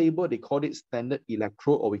 this table, they call it standard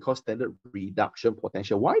electrode, or we call standard reduction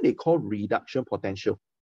potential. Why they call reduction potential?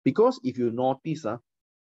 Because if you notice,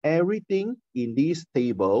 everything in this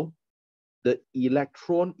table, the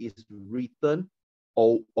electron is written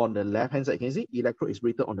on the left-hand side. Can you see? Electron is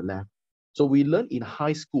written on the left. So we learn in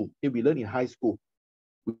high school. Okay, we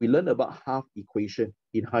learn about half equation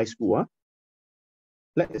in high school.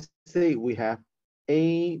 Let's say we have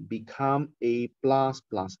A become A plus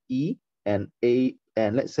E, and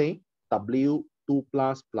let's say W 2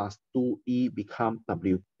 plus 2E become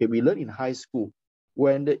W. Okay, we learn in high school.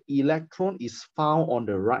 When the electron is found on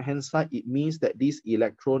the right-hand side, it means that this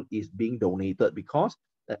electron is being donated because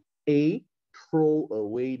the A throw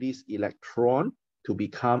away this electron to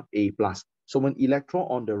become A plus. So when electron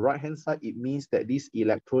on the right-hand side, it means that this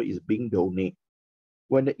electron is being donated.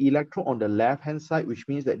 When the electron on the left-hand side, which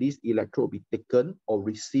means that this electron will be taken or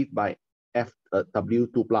received by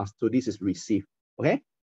W2 plus. So this is received, okay?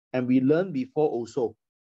 And we learned before also,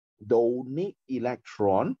 donate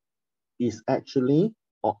electron is actually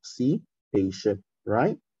oxidation,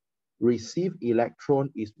 right? Receive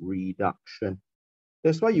electron is reduction.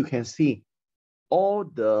 That's why you can see all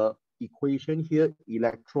the equation here,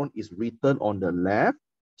 electron is written on the left.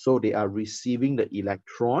 So they are receiving the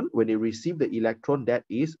electron. When they receive the electron, that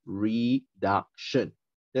is reduction.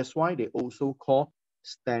 That's why they also call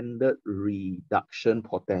standard reduction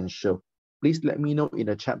potential. Please let me know in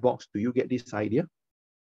the chat box, do you get this idea?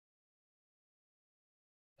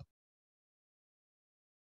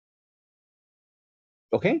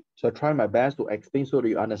 Okay, so I try my best to explain so that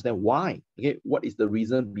you understand why. Okay, what is the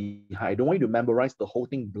reason behind? I don't want you to memorize the whole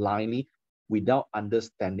thing blindly without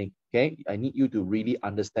understanding. Okay, I need you to really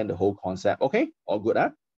understand the whole concept. Okay, all good, huh?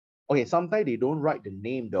 Okay, sometimes they don't write the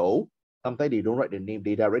name though. Sometimes they don't write the name.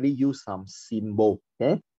 They directly use some symbol.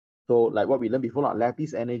 Okay, so like what we learned before, like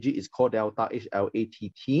lattice energy is called delta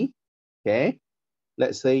HLATT. Okay,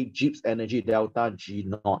 let's say Gibbs energy delta G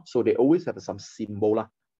naught. So they always have some symbol lah.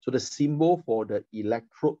 So the symbol for the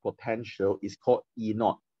electrode potential is called E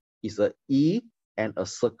naught. It's a E and a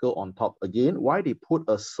circle on top. Again, why they put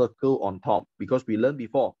a circle on top? Because we learned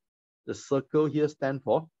before, the circle here stands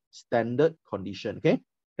for standard condition, okay?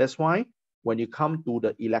 That's why when you come to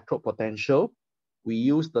the electrode potential, we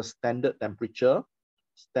use the standard temperature,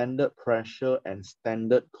 standard pressure, and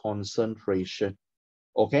standard concentration,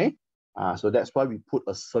 okay? So that's why we put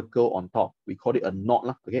a circle on top. We call it a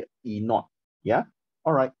knot, okay? E naught, yeah?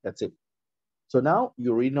 All right, that's it. So now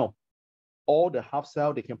you already know all the half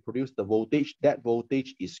cell, they can produce the voltage. That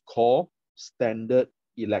voltage is called standard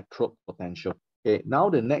electrode potential. Okay, now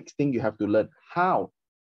the next thing you have to learn how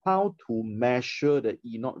to measure the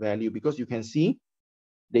E naught value, because you can see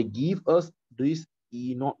they give us this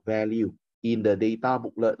E naught value in the data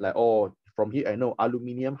booklet. Like, oh, from here I know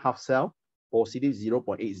aluminium half cell, positive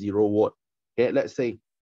 0.80 watt. Okay, let's say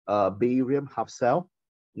barium half cell,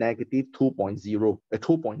 negative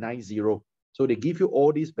 2.90. So they give you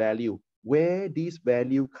all this value. Where this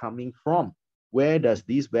value coming from? Where does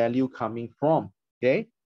this value coming from? Okay,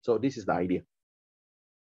 so this is the idea.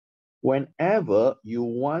 Whenever you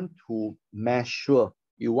want to measure,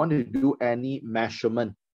 you want to do any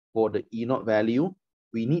measurement for the E naught value,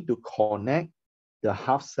 we need to connect the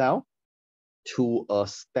half cell to a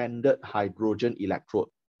standard hydrogen electrode.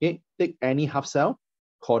 Okay, take any half cell,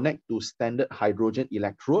 connect to standard hydrogen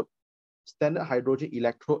electrode. Standard hydrogen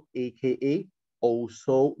electrode, aka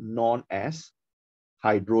also known as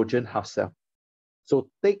hydrogen half cell. So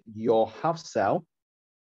take your half cell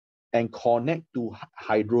and connect to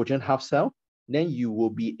hydrogen half cell, then you will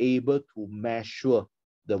be able to measure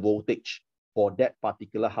the voltage for that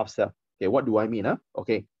particular half cell. Okay, what do I mean?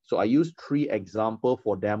 Okay, so I use 3 examples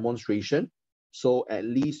for demonstration. So at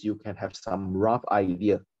least you can have some rough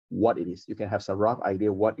idea what it is. You can have some rough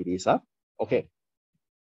idea what it is. Okay,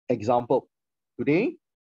 example. Today,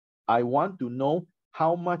 I want to know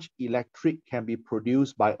how much electric can be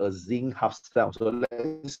produced by a zinc half cell. So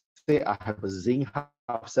let's say I have a zinc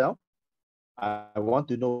half cell. I want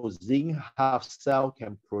to know zinc half cell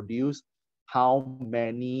can produce how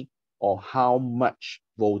many or how much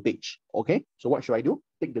voltage. Okay, so what should I do?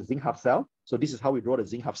 Take the zinc half cell. So this is how we draw the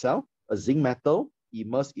zinc half cell. A zinc metal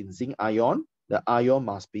immersed in zinc ion. The ion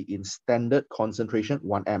must be in standard concentration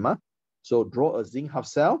 1 m. So draw a zinc half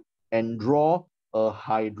cell and draw a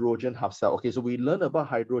hydrogen half cell. Okay, so we learned about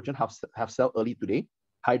hydrogen half cell early today.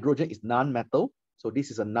 Hydrogen is non-metal. So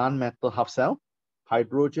this is a non-metal half cell.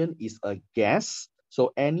 Hydrogen is a gas.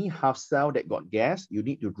 So any half cell that got gas, you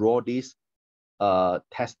need to draw this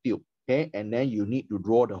test tube. Okay, and then you need to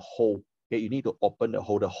draw the hole. Okay, you need to open the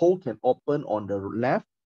hole. The hole can open on the left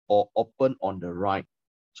or open on the right.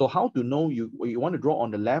 So how to know you want to draw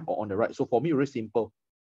on the left or on the right? So for me, very simple.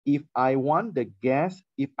 If I want the gas,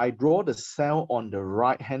 if I draw the cell on the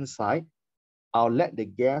right-hand side, I'll let the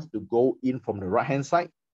gas to go in from the right-hand side,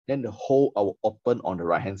 then the hole I will open on the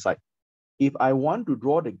right-hand side. If I want to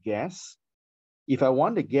draw the gas, if I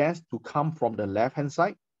want the gas to come from the left-hand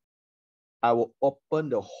side, I will open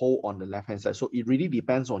the hole on the left-hand side. So it really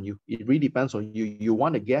depends on you. It really depends on you. You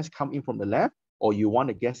want the gas come in from the left or you want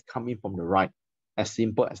the gas come in from the right. As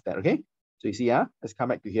simple as that, okay? So you see, let's come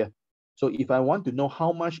back to here. So if I want to know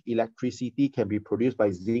how much electricity can be produced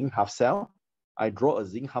by zinc half cell, I draw a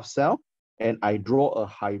zinc half cell and I draw a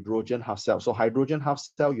hydrogen half cell. So hydrogen half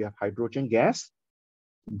cell, you have hydrogen gas,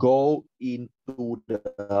 go into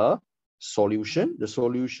the solution. The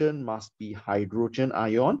solution must be hydrogen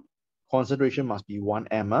ion. Concentration must be 1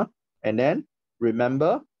 m. And then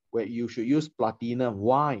remember, where you should use platinum.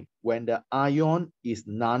 Why? When the ion is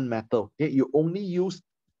non-metal, okay, you only use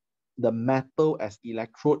the metal as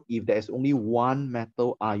electrode if there is only one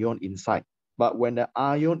metal ion inside. But when the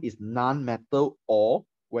ion is non-metal or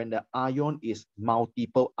when the ion is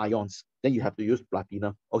multiple ions, then you have to use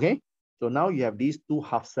platinum. Okay, so now you have these 2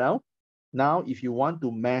 half cells. Now if you want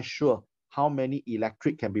to measure how many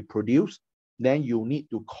electric can be produced, then you need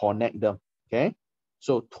to connect them. Okay,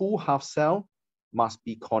 so 2 half cells must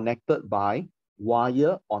be connected by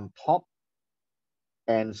wire on top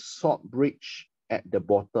and salt bridge at the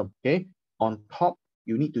bottom. Okay, on top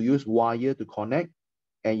you need to use wire to connect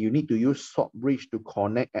and you need to use salt bridge to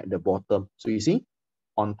connect at the bottom. So you see,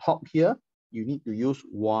 on top here you need to use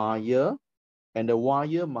wire and the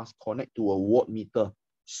wire must connect to a voltmeter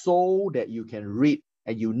so that you can read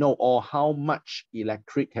and you know how much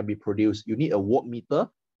electric can be produced. You need a voltmeter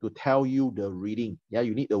to tell you the reading. Yeah,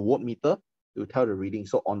 you need a voltmeter to tell the reading.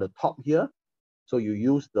 So on the top here, so you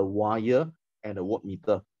use the wire and the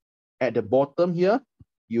voltmeter. At the bottom here,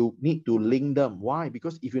 you need to link them. Why?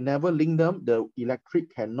 Because if you never link them, the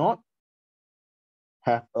electric cannot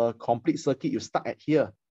have a complete circuit. You start at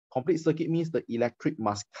here. Complete circuit means the electric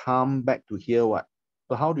must come back to here. What?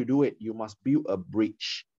 So how to do it? You must build a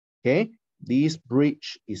bridge. Okay, this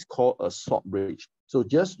bridge is called a salt bridge. So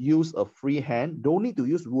just use a free hand. Don't need to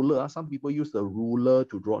use ruler. Some people use the ruler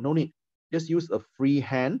to draw. No need. Just use a free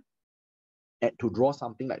hand to draw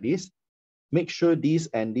something like this. Make sure this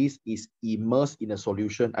and this is immersed in a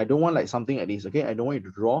solution. I don't want like something like this. Okay, I don't want you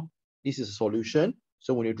to draw. This is a solution.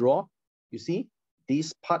 So when you draw, you see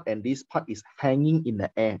this part and this part is hanging in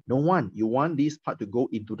the air. No one. You want this part to go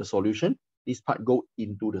into the solution. This part go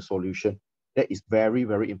into the solution. That is very,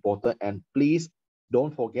 very important. And please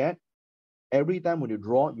don't forget, every time when you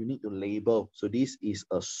draw, you need to label. So this is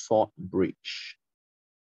a salt bridge.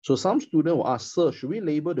 So some student will ask, sir, should we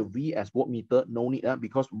label the V as voltmeter? No need,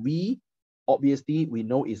 because V, obviously, we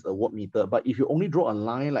know is a voltmeter. But if you only draw a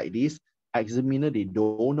line like this, examiner, they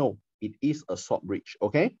don't know. It is a salt bridge,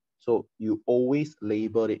 okay? So you always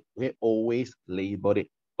label it, okay? Always label it,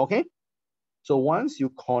 okay? So once you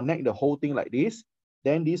connect the whole thing like this,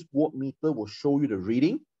 then this voltmeter will show you the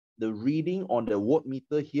reading. The reading on the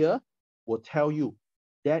voltmeter here will tell you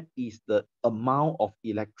that is the amount of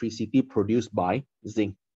electricity produced by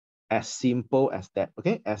zinc. As simple as that,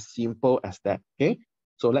 okay? As simple as that, okay?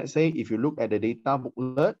 So let's say if you look at the data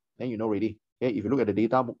booklet, then you know already. Okay, if you look at the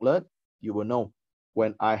data booklet, you will know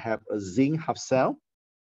when I have a zinc half cell,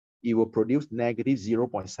 it will produce negative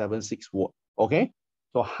 0.76 volt. Okay,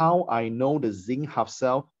 so how I know the zinc half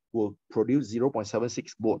cell will produce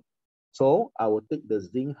 0.76 volt? So I will take the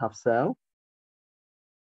zinc half cell.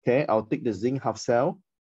 Okay, I'll take the zinc half cell.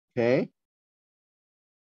 Okay,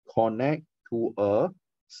 connect to a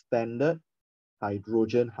standard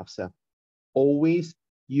hydrogen half cell. Always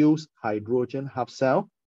use hydrogen half cell,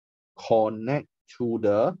 connect to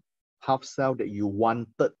the half cell that you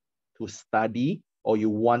wanted to study or you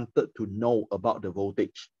wanted to know about the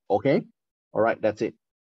voltage. Okay, all right, that's it.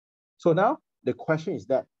 So now the question is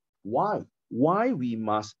that why we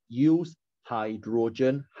must use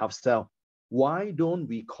hydrogen half cell? Why don't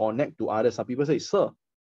we connect to others? Some people say, sir,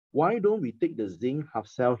 why don't we take the zinc half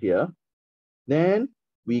cell here, then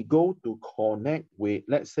we go to connect with,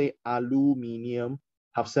 let's say, aluminum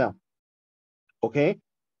half cell. Okay,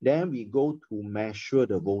 then we go to measure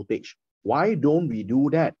the voltage. Why don't we do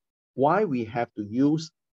that? Why we have to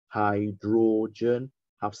use hydrogen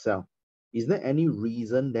half cell? Is there any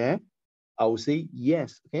reason there? I would say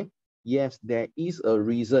yes. Okay, yes, there is a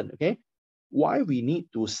reason. Okay, why we need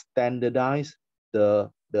to standardize the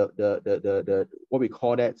what we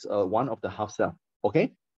call that one of the half cell.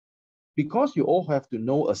 Okay, because you all have to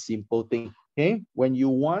know a simple thing. Okay, when you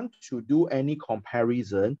want to do any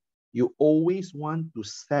comparison, you always want to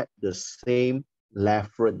set the same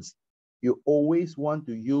reference. You always want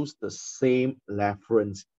to use the same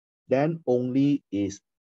reference. Then only is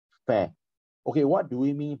fair. Okay, what do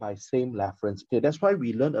we mean by same reference? Okay, that's why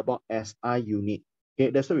we learn about SI unit.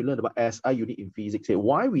 Okay, that's why we learn about SI unit in physics. Okay,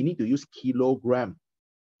 why we need to use kilogram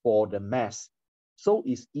for the mass? So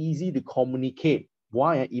it's easy to communicate.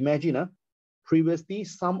 Why? Imagine, previously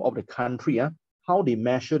some of the country, how they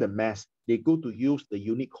measure the mass, they go to use the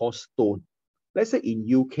unit called stone. Let's say in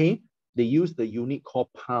UK, they use the unit called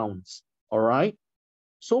pounds. All right.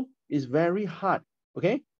 So it's very hard.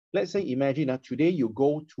 Okay. Let's say imagine today you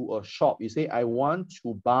go to a shop, you say, I want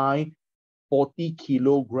to buy 40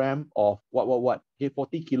 kilogram of what? Okay,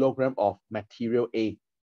 40 kilogram of material A.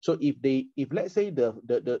 So if let's say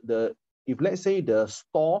if let's say the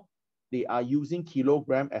store, they are using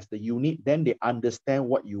kilogram as the unit, then they understand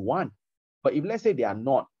what you want. But if let's say they are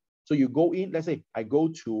not, so you go in, let's say I go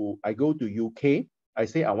to UK, I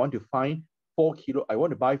say I want to find I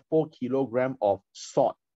want to buy 4 kilogram of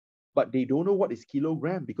salt, but they don't know what is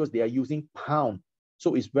kilogram because they are using pound.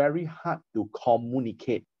 So it's very hard to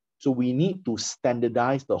communicate. So we need to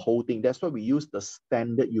standardize the whole thing. That's why we use the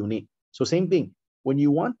standard unit. So same thing, when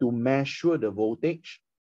you want to measure the voltage,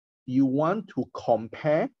 you want to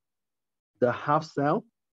compare the half cell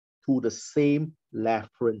to the same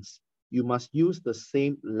reference. You must use the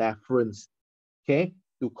same reference, okay,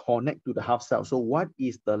 to connect to the half cell. So what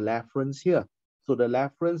is the reference here? So the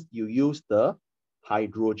reference, you use the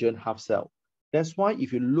hydrogen half cell. That's why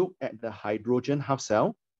if you look at the hydrogen half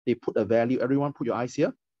cell, they put a value. Everyone put your eyes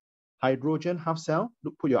here. Hydrogen half cell,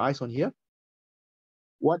 look, put your eyes on here.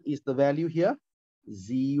 What is the value here?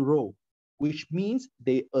 0, which means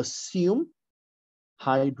they assume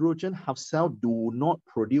hydrogen half cell do not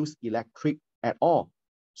produce electric at all.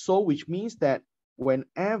 So which means that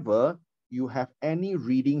whenever you have any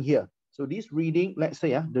reading here, so this reading, let's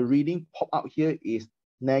say the reading pop out here is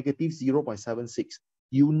negative 0.76.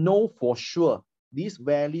 You know for sure this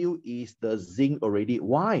value is the zinc already.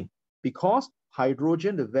 Why? Because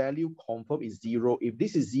hydrogen, the value confirmed is 0. If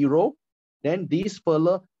this is 0, then this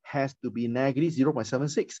fella has to be negative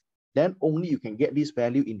 0.76. Then only you can get this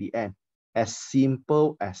value in the end. As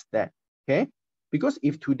simple as that, okay? Because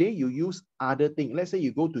if today you use other thing, let's say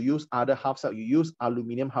you go to use other half cell, you use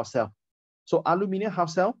aluminum half cell. So aluminum half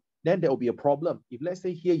cell, then there will be a problem. If let's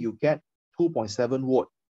say here you get 2.7 volt.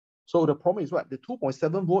 So the problem is what? The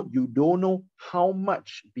 2.7 volt, you don't know how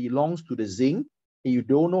much belongs to the zinc, and you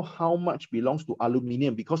don't know how much belongs to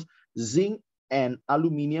aluminum, because zinc and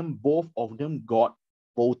aluminum, both of them got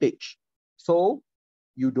voltage. So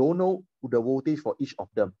you don't know the voltage for each of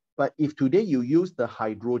them. But if today you use the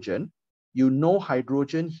hydrogen, you know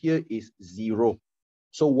hydrogen here is 0.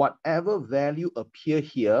 So whatever value appear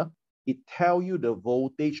here, it tell you the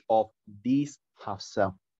voltage of this half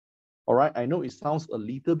cell. All right, I know it sounds a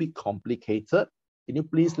little bit complicated. Can you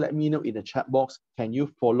please let me know in the chat box? Can you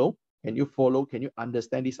follow? Can you follow? Can you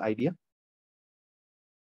understand this idea?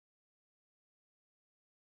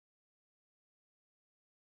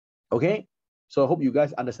 Okay, so I hope you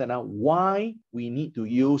guys understand now why we need to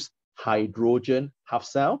use hydrogen half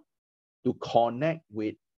cell to connect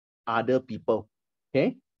with other people.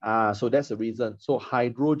 Okay, so that's the reason. So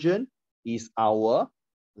hydrogen is our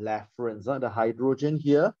reference. The hydrogen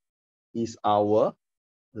here is our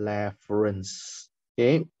reference.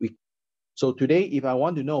 Okay, so today, if I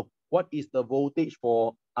want to know what is the voltage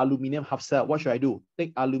for aluminum half cell, what should I do?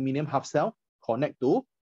 Take aluminum half cell, connect to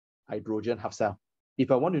hydrogen half cell. If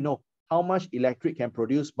I want to know how much electric can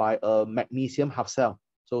produce by a magnesium half cell,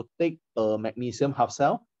 so take a magnesium half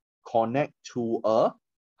cell, connect to a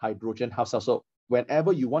hydrogen half cell. So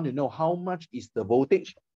whenever you want to know how much is the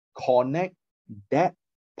voltage, connect that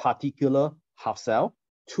particular half cell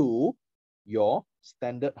to your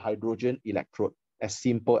standard hydrogen electrode. As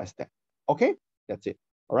simple as that. Okay, that's it.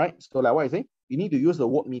 All right, so like what I say, you need to use the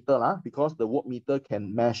voltmeter because the voltmeter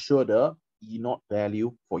can measure the E0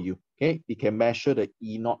 value for you. Okay, it can measure the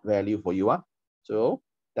E0 value for you. So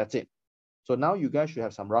that's it. So now you guys should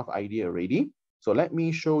have some rough idea already. So let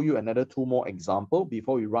me show you another two more example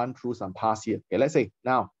before we run through some parts here. Okay, let's say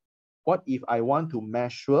now, what if I want to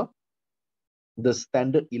measure the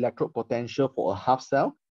standard electrode potential for a half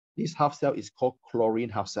cell? This half cell is called chlorine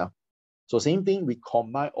half cell. So same thing, we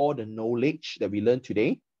combine all the knowledge that we learned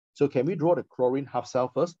today. So can we draw the chlorine half cell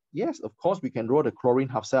first? Yes, of course, we can draw the chlorine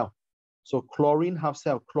half cell. So chlorine half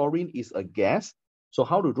cell, chlorine is a gas. So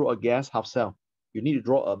how to draw a gas half cell? You need to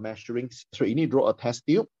draw a you need to draw a test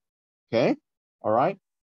tube. Okay, all right.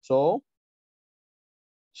 So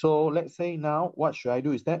let's say now, what should I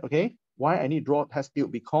do is that, okay, why I need to draw a test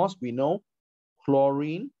tube? Because we know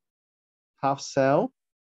chlorine half cell,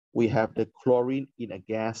 we have the chlorine in a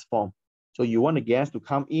gas form. So you want the gas to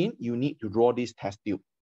come in, you need to draw this test tube.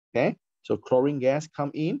 Okay, so chlorine gas come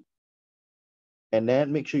in, and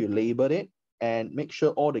then make sure you label it, and make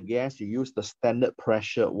sure all the gas you use the standard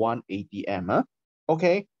pressure 1 atm.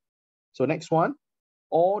 Okay, so next one,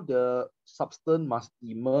 all the substance must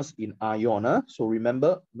immerse in ion. So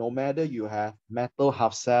remember, no matter you have metal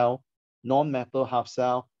half cell, non-metal half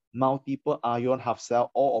cell, multiple ion half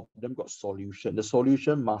cell, all of them got solution. The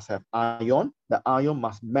solution must have ion. The ion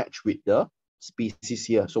must match with the species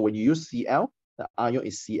here. So when you use Cl, the ion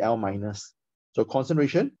is Cl minus. So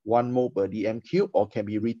concentration 1 mole per dm cube, or can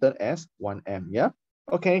be written as 1m. Yeah.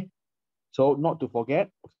 Okay. So not to forget,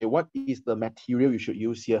 okay, what is the material you should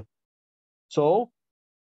use here? So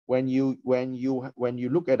when you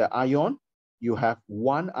look at the ion, you have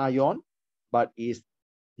one ion, but is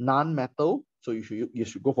non-metal, so you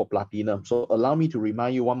should go for platinum. So allow me to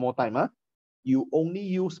remind you one more time. You only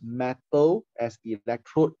use metal as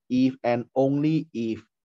electrode if and only if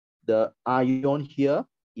the ion here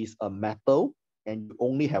is a metal and you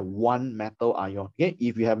only have one metal ion. Okay,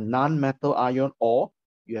 if you have non-metal ion or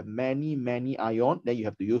you have many ion, then you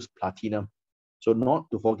have to use platinum. So not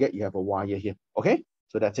to forget, you have a wire here. Okay,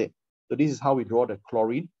 so that's it. So this is how we draw the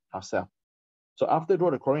chlorine half cell. So after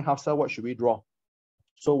draw the chlorine half cell, what should we draw?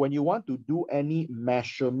 So when you want to do any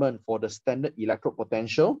measurement for the standard electrode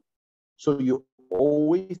potential, so you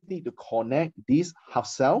always need to connect this half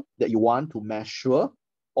cell that you want to measure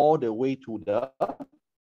all the way to the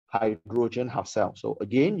hydrogen half cell. So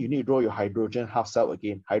again, you need to draw your hydrogen half cell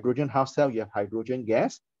again. Hydrogen half cell, you have hydrogen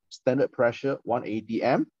gas, standard pressure 1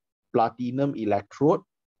 atm, platinum electrode,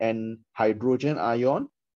 and hydrogen ion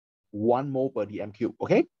 1 mole per dm cube.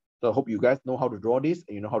 Okay, so I hope you guys know how to draw this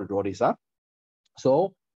and you know how to draw this.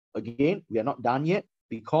 So again, we are not done yet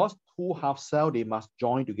because two half cell, they must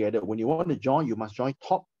join together. When you want to join, you must join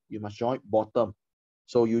top, you must join bottom.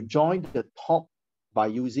 So you join the top by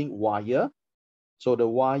using wire. So the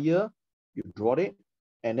wire, you draw it,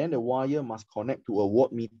 and then the wire must connect to a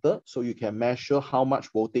voltmeter so you can measure how much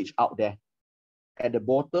voltage out there. At the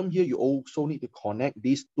bottom here, you also need to connect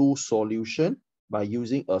these two solutions by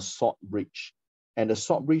using a salt bridge. And the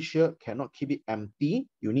salt bridge here cannot keep it empty.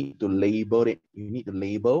 You need to label it. You need to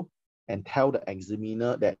label and tell the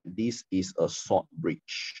examiner that this is a salt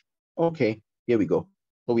bridge. Okay, here we go.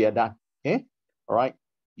 So we are done. Okay, all right.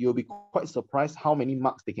 You'll be quite surprised how many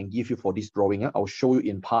marks they can give you for this drawing. I'll show you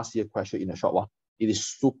in past year question in a short while. It is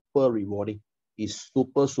super rewarding. It's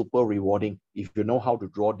super rewarding if you know how to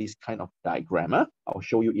draw this kind of diagram. I'll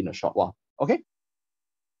show you in a short while. Okay.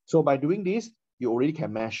 So by doing this, you already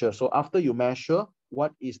can measure. So after you measure,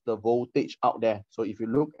 what is the voltage out there? So if you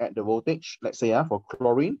look at the voltage, let's say for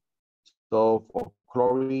chlorine. So for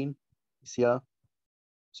chlorine, it's here.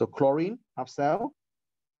 So chlorine half cell.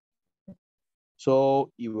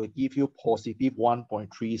 So it will give you positive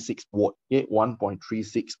 1.36 watt. Okay,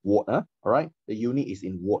 1.36 watt. All right. The unit is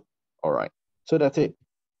in watt. All right. So that's it.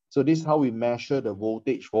 So this is how we measure the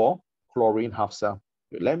voltage for chlorine half cell.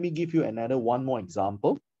 Let me give you one more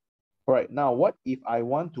example. All right, now what if I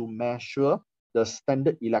want to measure the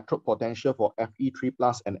standard electrode potential for Fe3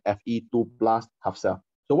 plus and Fe2 plus half cell?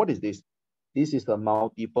 So what is this? This is a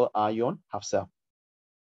multiple ion half cell.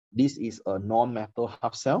 This is a non-metal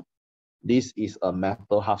half cell. This is a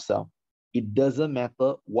metal half cell. It doesn't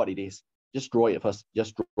matter what it is. Just draw it first.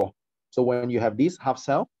 Just draw. So when you have this half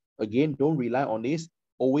cell, again, don't rely on this.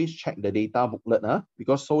 Always check the data booklet,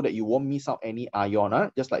 because so that you won't miss out any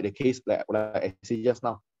ion, just like the case like I said just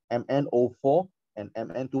now, MnO4 and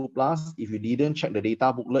Mn2 plus. If you didn't check the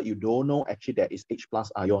data booklet, you don't know actually there is H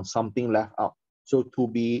plus ion, something left out. So to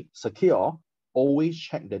be secure, always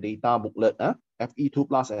check the data booklet, Fe2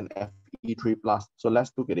 plus and Fe3 plus. So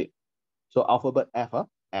let's look at it. So alphabet F,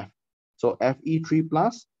 F. So Fe3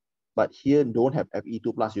 plus, but here don't have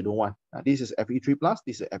Fe2 plus, you don't want. This is Fe3 plus,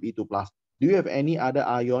 this is Fe2 plus. Do you have any other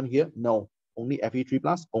ion here? No, only Fe3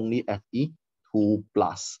 plus, only Fe2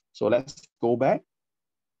 plus. So let's go back.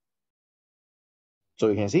 So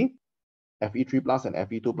you can see Fe3 plus and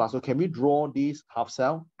Fe2 plus. So can we draw this half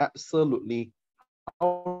cell? Absolutely.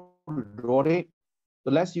 How to draw it? So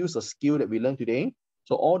let's use a skill that we learned today.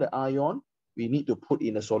 So all the ion we need to put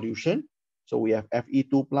in a solution. So we have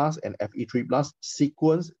Fe2 plus and Fe3 plus.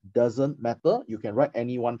 Sequence doesn't matter. You can write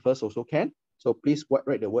any one first also can. So please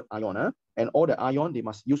write the word ion. And all the ion, they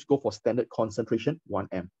must go for standard concentration,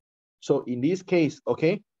 1M. So in this case,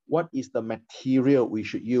 okay, what is the material we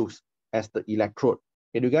should use as the electrode?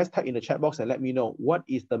 Can you guys type in the chat box and let me know what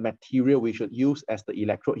is the material we should use as the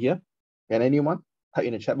electrode here? Can anyone type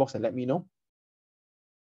in the chat box and let me know?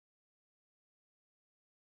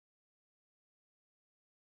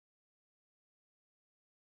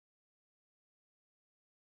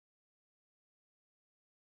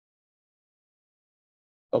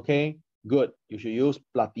 Okay, good. You should use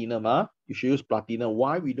platinum. You should use platinum.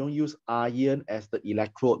 Why we don't use iron as the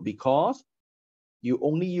electrode? Because you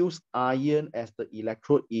only use iron as the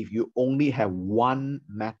electrode if you only have one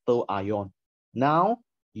metal ion. Now,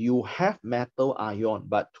 you have metal ion,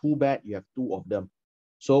 but too bad you have two of them.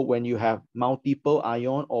 So when you have multiple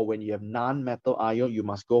ion or when you have non-metal ion, you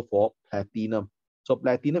must go for platinum. So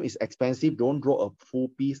platinum is expensive. Don't draw a full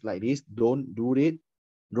piece like this. Don't do it.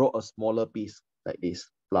 Draw a smaller piece like this.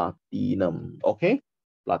 Platinum. Okay?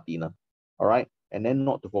 Platinum. All right? And then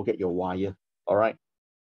not to forget your wire. All right?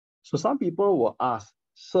 So some people will ask,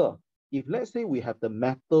 sir, if let's say we have the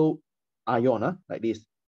metal ion like this,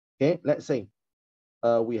 okay, let's say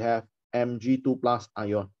we have Mg2 plus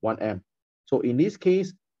ion, 1M. So in this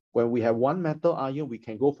case, when we have one metal ion, we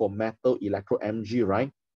can go for metal electrode Mg,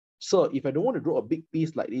 right? So if I don't want to draw a big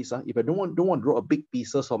piece like this, if I don't want to draw a big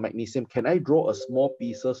pieces of magnesium, can I draw a small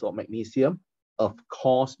pieces of magnesium? Of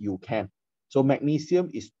course you can. So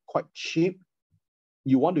magnesium is quite cheap.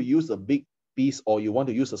 You want to use a big piece or you want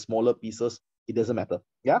to use a smaller pieces, it doesn't matter.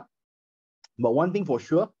 Yeah. But one thing for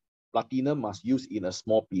sure, platinum must use in a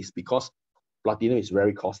small piece because platinum is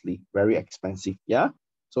very costly, very expensive. Yeah.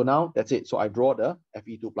 So now that's it. So I draw the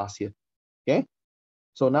Fe2 plus here. Okay.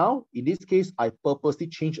 So now in this case, I purposely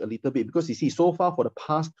change a little bit because you see, so far for the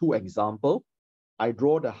past two examples, I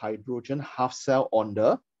draw the hydrogen half cell on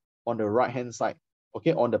the right hand side.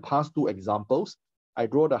 Okay, on the past two examples, I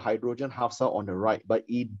draw the hydrogen half cell on the right, but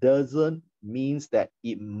it doesn't mean that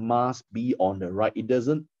it must be on the right. It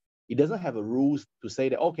doesn't have a rules to say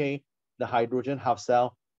that, okay, the hydrogen half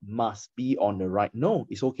cell must be on the right. No,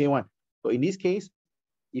 it's okay one. So in this case,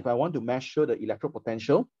 if I want to measure the electrode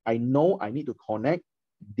potential, I know I need to connect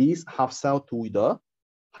this half cell to the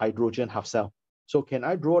hydrogen half cell. So can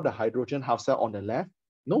I draw the hydrogen half cell on the left?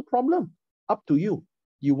 No problem. Up to you.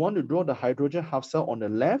 You want to draw the hydrogen half cell on the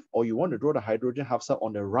left or you want to draw the hydrogen half cell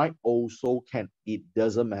on the right also can. It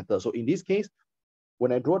doesn't matter. So in this case,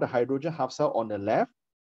 when I draw the hydrogen half cell on the left,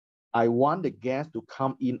 I want the gas to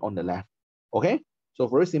come in on the left. Okay? So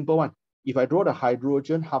very simple one. If I draw the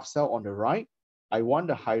hydrogen half cell on the right, I want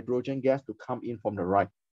the hydrogen gas to come in from the right.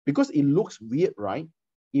 Because it looks weird, right?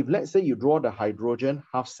 If let's say you draw the hydrogen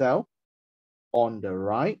half cell on the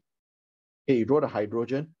right, okay, you draw the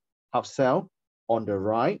hydrogen half cell on the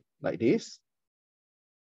right like this,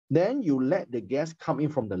 then you let the gas come in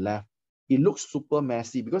from the left. It looks super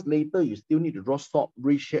messy because later you still need to draw salt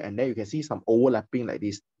bridge here and there. You can see some overlapping like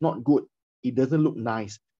this. Not good. It doesn't look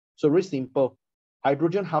nice. So very simple.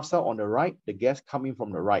 Hydrogen half cell on the right, the gas coming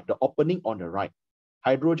from the right, the opening on the right.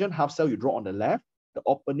 Hydrogen half cell you draw on the left, the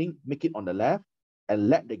opening make it on the left, and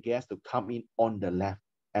let the gas to come in on the left.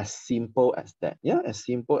 As simple as that. Yeah, as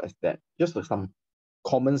simple as that. Just for some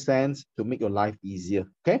common sense to make your life easier.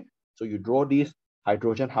 Okay, so you draw this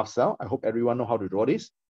hydrogen half cell. I hope everyone know how to draw this.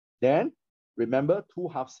 Then remember, two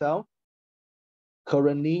half cell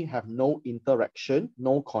currently have no interaction,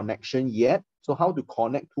 no connection yet. So how to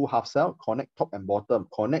connect two half cell? Connect top and bottom.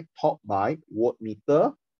 Connect top by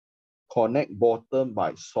voltmeter, connect bottom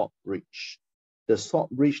by salt bridge. The salt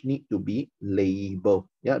bridge need to be labeled.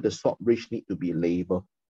 Yeah, the salt bridge need to be labeled.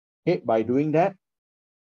 Okay, by doing that,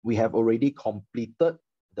 we have already completed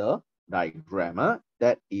the diagram.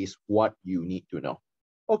 That is what you need to know.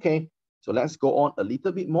 Okay, so let's go on a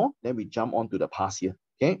little bit more. Then we jump on to the past here.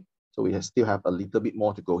 Okay, so we still have a little bit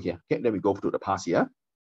more to go here. Okay, then we go to the past here.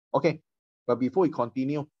 Okay, but before we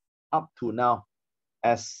continue, up to now,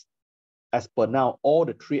 as per now, all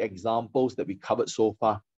the three examples that we covered so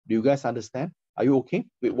far, do you guys understand? Are you okay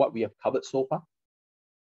with what we have covered so far?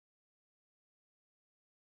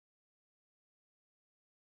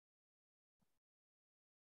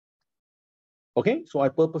 Okay, so I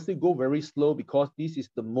purposely go very slow because this is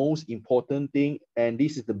the most important thing and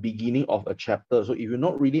this is the beginning of a chapter. So if you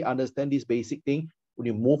not really understand this basic thing, when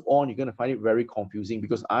you move on, you're going to find it very confusing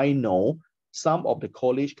because I know some of the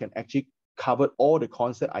college can actually cover all the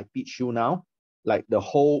concept I teach you now, like the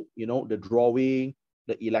whole, the drawing,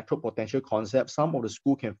 the electrode potential concept. Some of the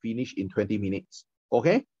school can finish in 20 minutes.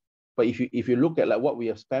 Okay, but if you look at like what we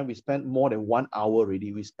have spent, we spent more than 1 hour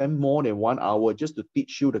already. We spent more than 1 hour just to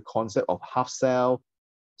teach you the concept of half cell,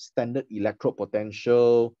 standard electrode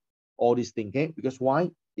potential, all these things. Okay, because why?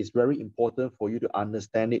 It's very important for you to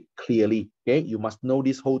understand it clearly. Okay, you must know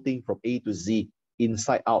this whole thing from A to Z,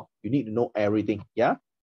 inside out. You need to know everything. Yeah.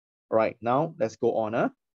 All right. Now let's go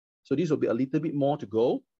on. So this will be a little bit more to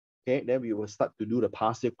go. Okay. Then we will start to do the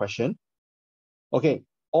past year question. Okay,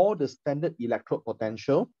 all the standard electrode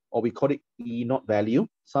potential, or we call it E naught value,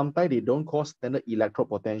 sometimes they don't call standard electrode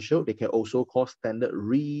potential, they can also call standard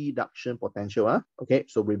reduction potential. Okay,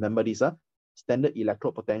 so remember this. Standard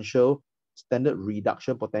electrode potential, standard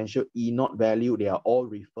reduction potential, E naught value, they are all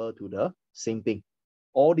refer to the same thing.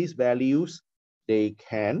 All these values, they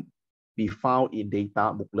can be found in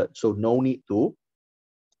data booklet, so no need to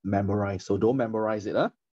memorize. So don't memorize it.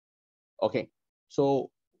 Okay, so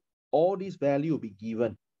all these value will be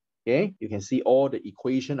given. Okay, you can see all the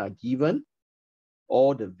equation are given,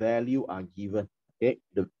 all the value are given. Okay,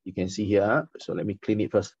 you can see here. So let me clean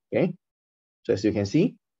it first. Okay, so as you can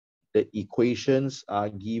see, the equations are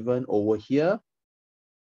given over here,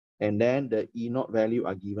 and then the E naught value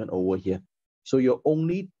are given over here. So you're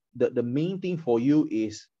only the main thing for you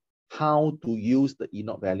is how to use the E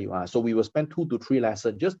naught value. So we will spend 2 to 3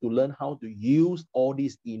 lessons just to learn how to use all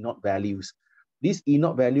these E naught values. This E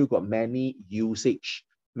naught value got many usage,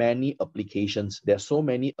 many applications. There are so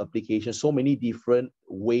many applications, so many different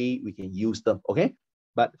way we can use them. Okay,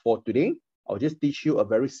 but for today, I'll just teach you a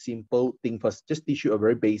very simple thing first. Just teach you a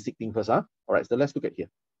very basic thing first. All right, so let's look at here.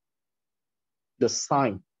 The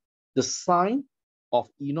sign. The sign of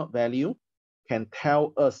E naught value can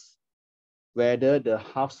tell us whether the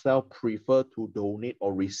half cell prefer to donate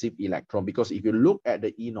or receive electron. Because if you look at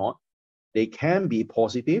the E naught, they can be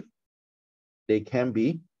positive, they can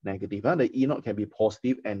be negative. The E naught can be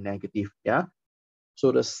positive and negative. Yeah.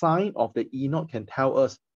 So the sign of the E naught can tell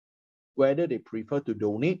us whether they prefer to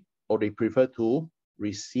donate or they prefer to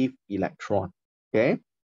receive electron. Okay.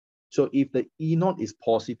 So if the E naught is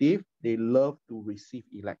positive, they love to receive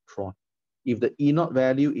electron. If the E naught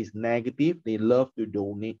value is negative, they love to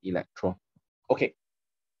donate electron. Okay,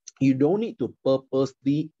 you don't need to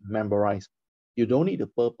purposely memorize. You don't need to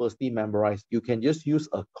purposely memorize. You can just use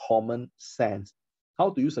a common sense.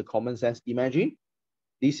 How to use a common sense? Imagine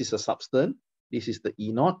this is a substance. This is the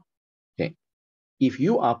E naught. Okay, if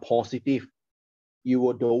you are positive, you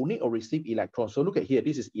will donate or receive electron. So look at here.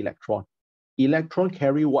 This is electron. Electron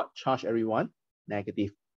carry what charge, everyone? Negative.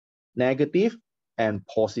 Negative and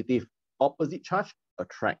positive. Opposite charge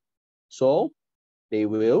attract. So they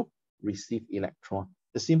will receive electron.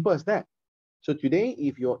 As simple as that. So today,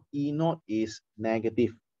 if your E naught is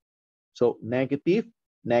negative, so negative,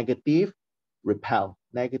 negative, repel.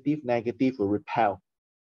 Negative, negative will repel.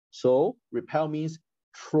 So repel means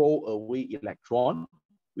throw away electron,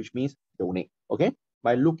 which means donate. Okay?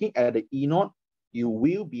 By looking at the E naught, you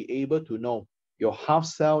will be able to know your half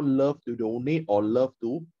cell love to donate or love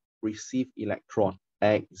to receive electron.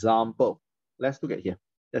 Example. Let's look at here.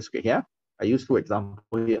 Let's look at here. I use 2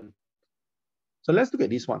 examples here. So let's look at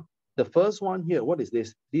this one. The first one here, what is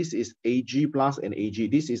this? This is Ag plus and Ag.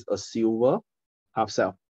 This is a silver half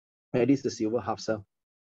cell. And this is the silver half cell.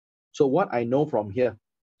 So what I know from here,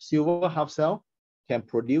 silver half cell can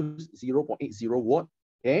produce 0.80 watt,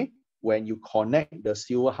 okay, when you connect the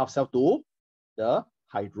silver half cell to the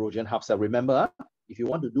hydrogen half cell. Remember, if you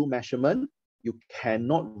want to do measurement, you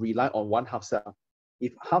cannot rely on one half cell.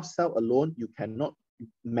 If half cell alone, you cannot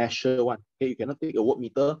measure one. Okay, you cannot take a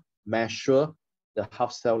wattmeter, measure the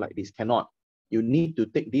half cell like this. Cannot. You need to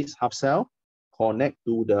take this half cell, connect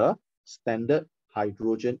to the standard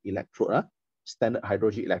hydrogen electrode. Standard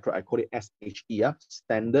hydrogen electrode. I call it SHE.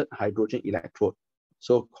 Standard hydrogen electrode.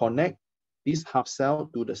 So connect this half cell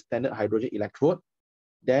to the standard hydrogen electrode.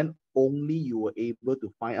 then only you were able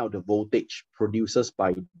to find out the voltage produced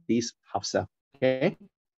by this half cell. Okay.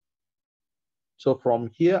 So from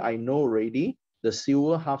here, I know already the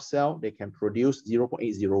silver half cell, they can produce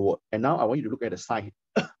 0.80 watt. And now I want you to look at the sign.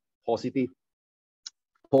 Positive.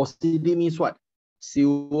 Positive means what?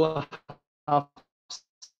 Silver half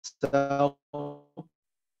cell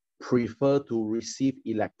prefer to receive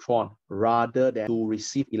electron rather than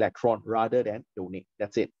donate.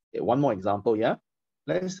 That's it. Okay, one more example, yeah.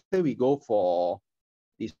 Let's say we go for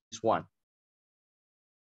this one.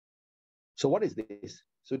 So what is this?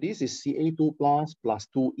 So this is Ca2 plus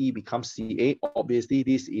 2E becomes Ca. Obviously,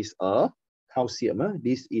 this is a calcium.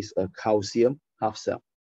 This is a calcium half cell.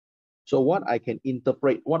 So what I can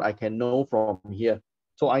interpret, what I can know from here.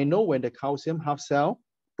 So I know when the calcium half cell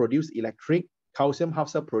produce electric, calcium half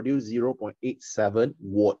cell produce 0.87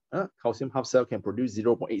 watt. Calcium half cell can produce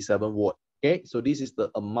 0.87 watt. Okay, so this is the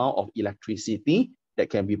amount of electricity that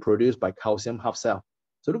can be produced by calcium half cell.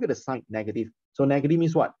 So look at the sign, negative. So negative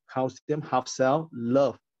means what? Calcium half cell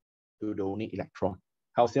love to donate electron.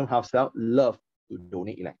 Calcium half cell love to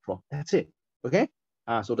donate electron. That's it. Okay.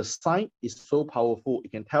 So the sign is so powerful.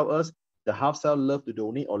 It can tell us the half cell love to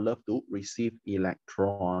donate or love to receive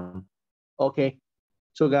electron. Okay.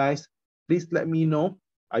 So guys, please let me know.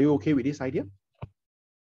 Are you okay with this idea?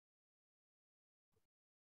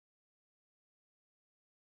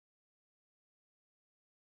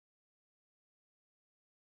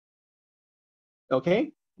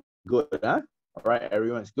 Okay. Good. Huh? All right.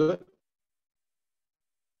 Everyone's good.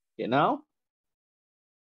 Okay. Now,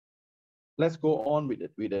 let's go on with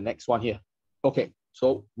the next one here. Okay.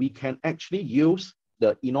 So we can actually use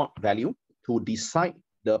the E0 value to decide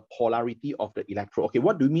the polarity of the electrode. Okay,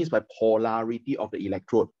 what do you mean by polarity of the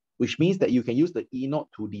electrode? Which means that you can use the E0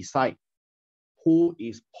 to decide who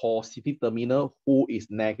is positive terminal, who is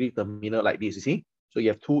negative terminal, like this, you see? So you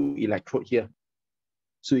have two electrodes here.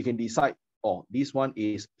 So you can decide, oh, this one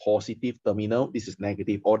is positive terminal, this is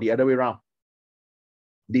negative, or the other way around.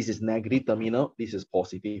 This is negative terminal, this is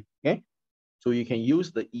positive, okay? So you can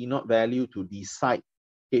use the E0 value to decide.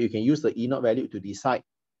 Okay, you can use the E0 value to decide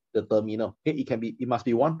the terminal. Okay, it must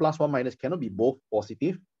be 1 plus 1 minus, cannot be both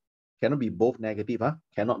positive, cannot be both negative,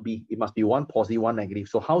 cannot be, it must be one positive, one negative.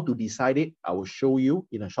 So how to decide it, I will show you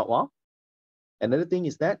in a short while. Another thing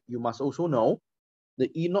is that you must also know the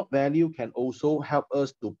E0 value can also help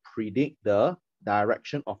us to predict the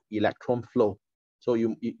direction of electron flow. So then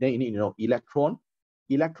you need to know electron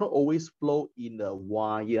always flow in the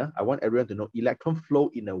wire. I want everyone to know electron flow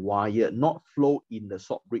in the wire, not flow in the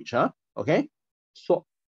salt bridge. Okay? So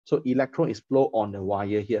electron is flow on the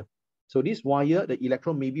wire here. So this wire, the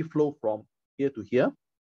electron maybe flow from here to here,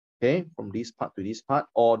 okay, from this part to this part,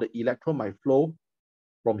 or the electron might flow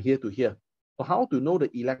from here to here. So how to know the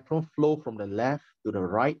electron flow from the left to the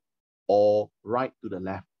right or right to the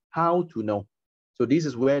left? How to know? So this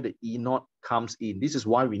is where the E0 comes in. This is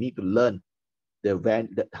why we need to learn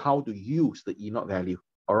how to use the E0 value.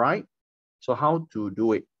 All right. So how to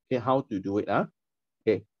do it? Okay, how to do it?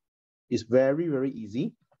 Okay, it's very, very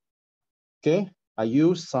easy. Okay, I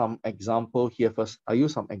use some example here first. I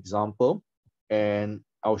use some example and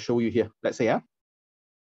I'll show you here. Let's say,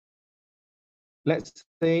 let's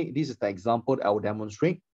say this is the example that I will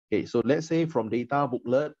demonstrate. Okay, so let's say from data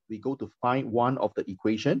booklet, we go to find one of the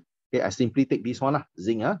equation. Okay, I simply take this one,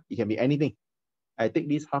 zinc, it can be anything. I take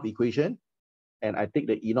this half equation and I take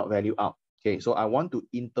the E0 value out. Okay, so I want to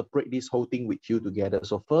interpret this whole thing with you together.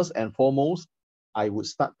 So first and foremost, I would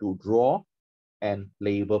start to draw and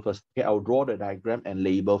label first. Okay, I'll draw the diagram and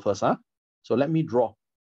label first. So let me draw.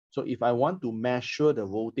 So if I want to measure the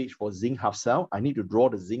voltage for zinc half cell, I need to draw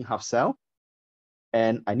the zinc half cell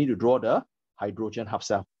and I need to draw the hydrogen half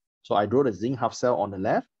cell. So I draw the zinc half cell on the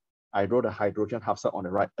left, I draw the hydrogen half cell on the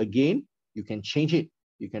right. Again, you can change it.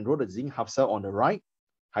 You can draw the zinc half cell on the right,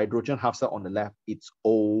 hydrogen half cell on the left. It's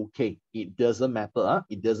okay. It doesn't matter.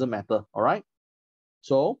 It doesn't matter. All right.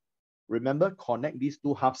 So remember, connect these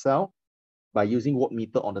two half cell by using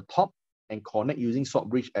voltmeter on the top and connect using salt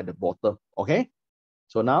bridge at the bottom. Okay.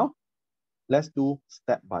 So now let's do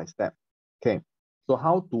step by step. Okay. So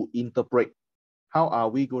how to interpret? How are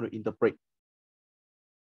we going to interpret?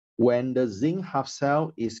 When the zinc half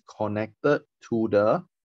cell is connected to the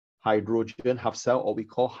hydrogen half cell, or we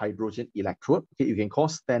call hydrogen electrode. Okay, you can call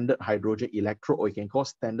standard hydrogen electrode, or you can call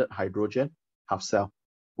standard hydrogen half cell.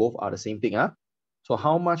 Both are the same thing. So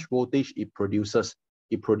how much voltage it produces?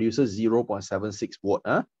 It produces 0.76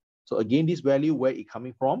 watt. So again, this value, where it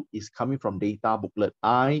coming from? Is coming from data booklet.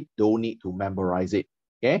 I don't need to memorize it.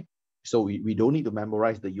 Okay, so we don't need to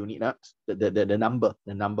memorize the unit, the number,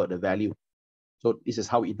 the value. So this is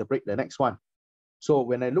how we interpret the next one. So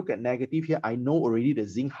when I look at negative here, I know already the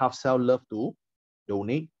zinc half cell love to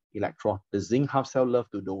donate electron. The zinc half cell love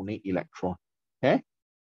to donate electron. Okay.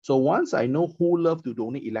 So once I know who love to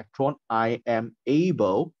donate electron, I am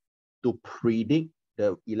able to predict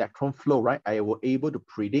the electron flow, right? I will able to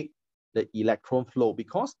predict the electron flow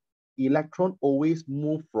because electron always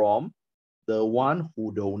move from the one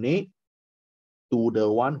who donate to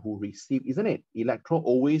the one who receive, isn't it? Electron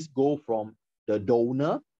always go from the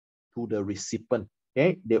donor to the recipient.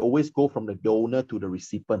 Okay, they always go from the donor to the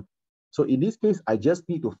recipient. So in this case, I just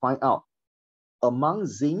need to find out among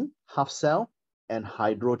zinc half cell and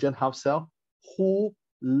hydrogen half cell, who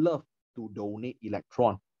love to donate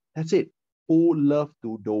electron. That's it. Who love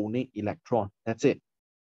to donate electron. That's it.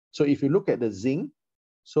 So if you look at the zinc,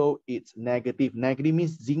 so it's negative. Negative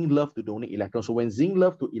means zinc love to donate electron. So when zinc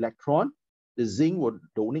love to electron, the zinc will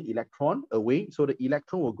donate electron away. So the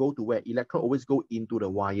electron will go to where? Electron always go into the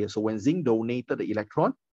wire. So when zinc donated the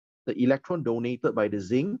electron donated by the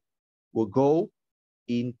zinc will go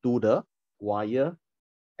into the wire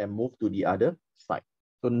and move to the other side.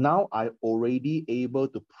 So now I already able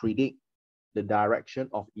to predict the direction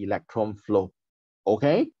of electron flow.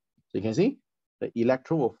 Okay, so you can see the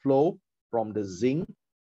electron will flow from the zinc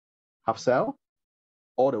half cell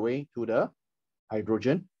all the way to the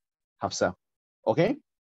hydrogen half cell. Okay,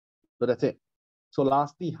 so that's it. So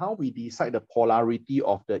lastly, how we decide the polarity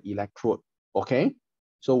of the electrode. Okay,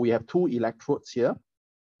 so we have two electrodes here.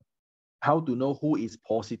 How to know who is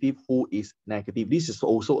positive, who is negative. This is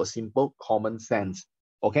also a simple common sense.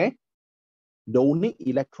 Okay, donate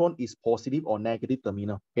electron is positive or negative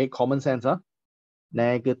terminal. Okay, common sense, huh?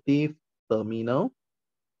 Negative terminal.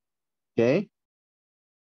 Okay,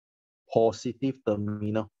 positive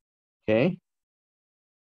terminal. Okay,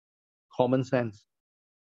 common sense.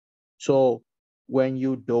 So when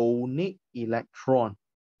you donate electron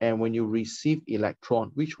and when you receive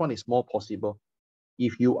electron, which one is more possible?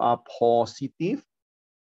 If you are positive,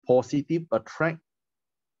 positive attract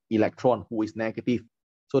electron who is negative.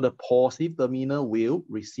 So the positive terminal will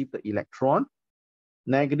receive the electron.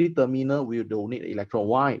 Negative terminal will donate the electron.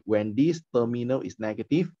 Why? When this terminal is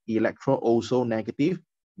negative, electron also negative.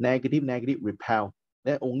 Negative, negative repel.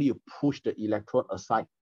 Then only you push the electron aside.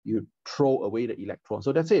 You throw away the electron.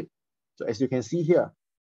 So that's it. So as you can see here,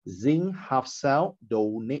 zinc half cell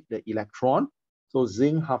donate the electron. So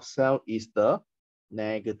zinc half cell is the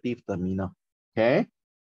negative terminal. Okay.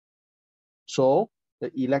 So the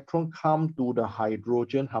electron come to the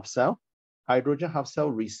hydrogen half cell. Hydrogen half cell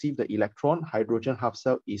receive the electron. Hydrogen half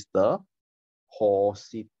cell is the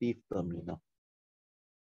positive terminal.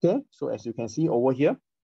 Okay, so as you can see over here,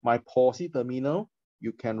 my positive terminal,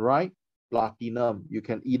 you can write platinum. You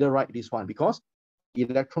can either write this one because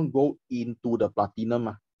electron go into the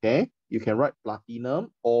platinum. Okay, you can write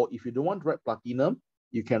platinum, or if you don't want to write platinum,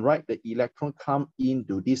 you can write the electron come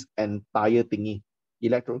into this entire thingy.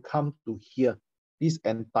 Electron come to here. This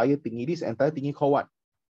entire thingy called what?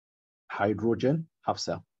 Hydrogen half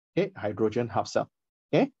cell. Okay, hydrogen half cell.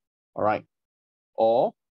 Okay, all right.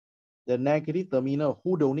 Or the negative terminal,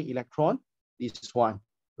 who donate electron? This one.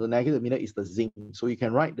 The negative terminal is the zinc. So you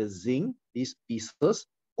can write the zinc, these pieces,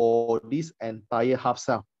 or this entire half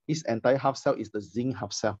cell. This entire half cell is the zinc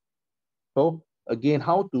half cell. So again,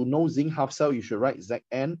 how to know zinc half cell? You should write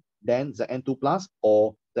Zn, then Zn2 plus,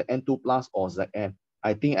 or Zn2 plus, or Zn.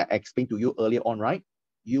 I think I explained to you earlier on, right?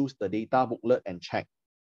 Use the data booklet and check.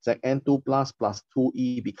 Zn2 plus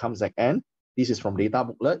 2e becomes Zn. This is from data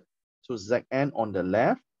booklet. So Zn on the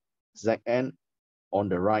left, Zn on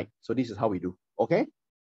the right. So this is how we do. Okay.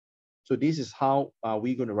 So this is how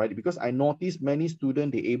we're going to write it, because I noticed many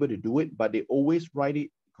students, they're able to do it, but they always write it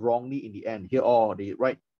wrongly in the end. Here, they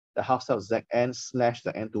write the half cell Zn slash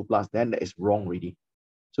Zn2 plus, then that is wrong already.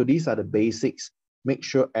 So these are the basics. Make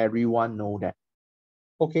sure everyone know that.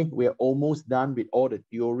 Okay, we're almost done with all the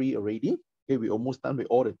theory already. Okay, we're almost done with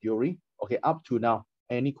all the theory. Okay, up to now,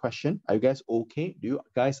 any question? Are you guys okay? Do you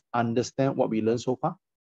guys understand what we learned so far?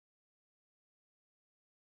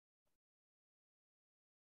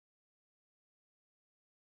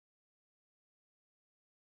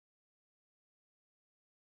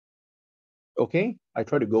 Okay, I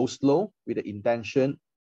try to go slow with the intention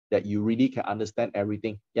that you really can understand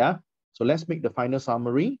everything. Yeah. So let's make the final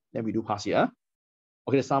summary. Then we do pass here.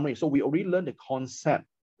 Okay, the summary. So we already learned the concept.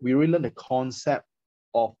 We already learned the concept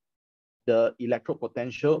of the electrode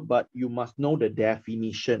potential, but you must know the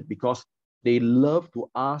definition, because they love to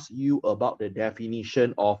ask you about the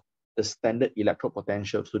definition of the standard electrode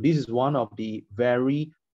potential. So this is one of the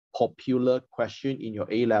very popular question in your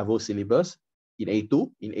A-level syllabus in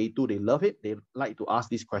A2. In A2, they love it. They like to ask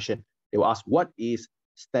this question. They will ask, what is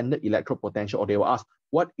standard electrode potential, or they will ask,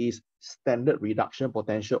 what is standard reduction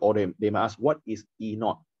potential, or they may ask, what is E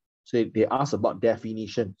naught? So they ask about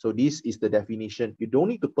definition. So this is the definition. You don't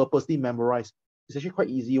need to purposely memorize. It's actually quite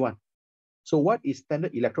easy one. So what is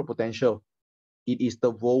standard electrode potential? It is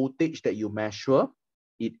the voltage that you measure.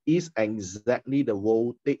 It is exactly the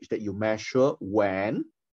voltage that you measure when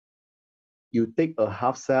you take a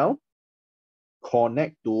half cell,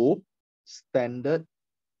 connect to standard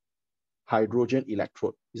hydrogen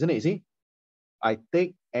electrode. Isn't it easy? I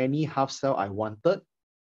take any half cell I wanted,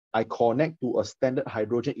 I connect to a standard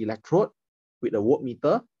hydrogen electrode with a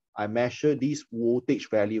voltmeter, I measure this voltage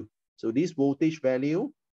value. So this voltage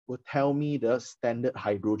value will tell me the standard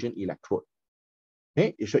hydrogen electrode.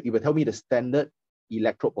 Okay, it will tell me the standard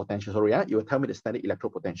electrode potential. Sorry, it will tell me the standard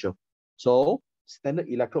electrode potential. So standard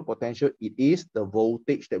electrode potential, it is the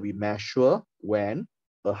voltage that we measure when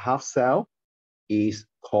a half cell is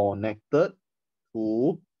connected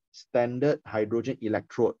to standard hydrogen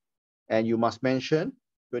electrode. And you must mention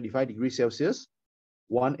 25 degrees Celsius,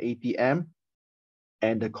 1 atm,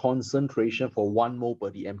 and the concentration for 1 mole per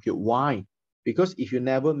dm cube. Why? Because if you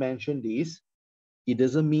never mention this, it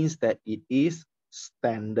doesn't mean that it is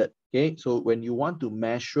standard. Okay, so when you want to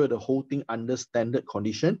measure the whole thing under standard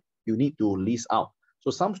condition, you need to list out.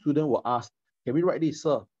 So some student will ask, can we write this,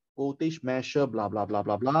 sir? Voltage measure, blah, blah, blah,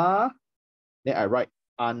 blah, blah. Then I write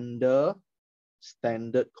under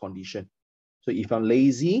standard condition. So if I'm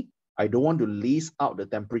lazy, I don't want to list out the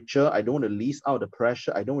temperature, I don't want to list out the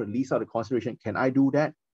pressure, I don't want to list out the concentration. Can I do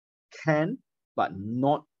that? Can, but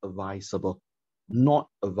not advisable. Not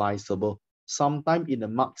advisable. Sometimes in the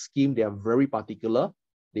mark scheme, they are very particular.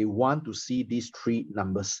 They want to see these 3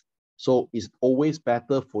 numbers. So it's always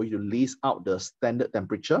better for you to list out the standard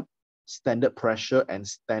temperature, standard pressure, and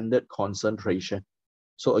standard concentration.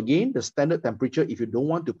 So again, the standard temperature, if you don't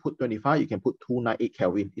want to put 25, you can put 298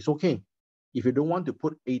 Kelvin. It's okay. If you don't want to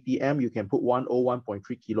put ATM, you can put 101.3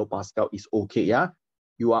 kilopascal. It's okay, yeah?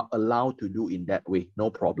 You are allowed to do in that way, no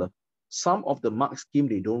problem. Some of the mark scheme,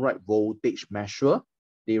 they don't write voltage measure.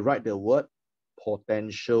 They write the word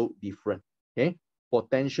potential different, okay?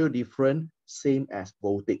 Potential different, same as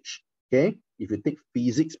voltage, okay? If you take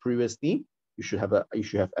physics previously, you should have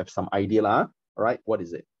some idea, all right? What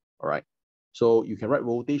is it, all right? So you can write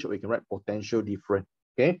voltage or you can write potential different,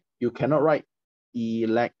 okay? You cannot write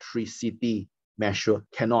electricity measure,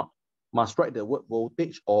 cannot. Must write the word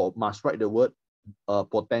voltage or must write the word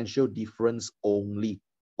potential difference only.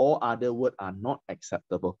 All other words are not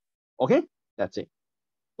acceptable. Okay, that's it.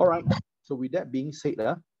 All right, so with that being said,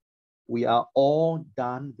 we are all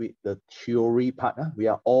done with the theory part. We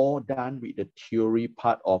are all done with the theory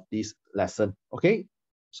part of this lesson. Okay,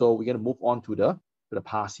 so we're going to move on to the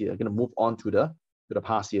past here. We're going to move on to the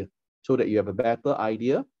past here so that you have a better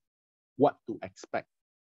idea what to expect.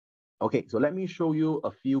 Okay, so let me show you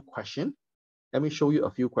a few questions.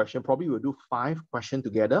 Probably we'll do 5 questions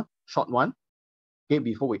together, short one, okay,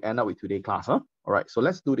 before we end up with today's class. All right, so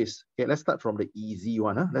let's do this. Okay, let's start from the easy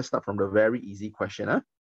one. Let's start from the very easy question.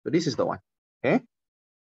 So this is the one. Okay,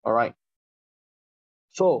 all right.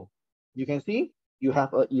 So you can see you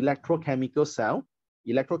have an electrochemical cell.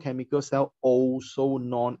 Electrochemical cell, also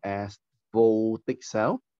known as voltaic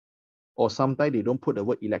cell, or sometimes they don't put the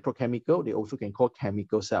word electrochemical, they also can call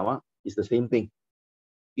chemical cell. It's the same thing.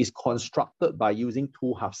 It's constructed by using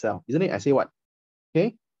 2 half cells. Isn't it? I say what?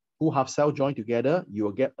 Okay, 2 half cells joined together, you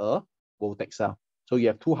will get a voltaic cell. So you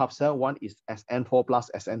have 2 half cells, one is SN4 plus,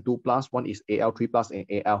 SN2 plus, one is Al3 plus and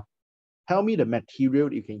Al. Tell me the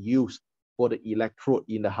material you can use for the electrode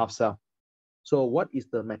in the half cell. So what is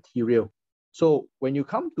the material? So when you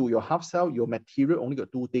come to your half cell, your material only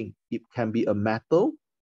got 2 things. It can be a metal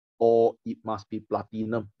or it must be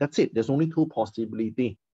platinum. That's it. There's only 2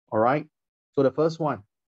 possibilities. All right. So the first one.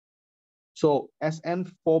 So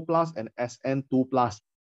SN4 plus and SN2 plus.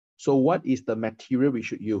 So what is the material we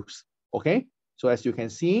should use? Okay. So as you can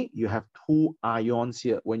see, you have 2 ions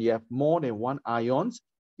here. When you have more than 1 ions,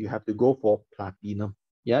 you have to go for platinum.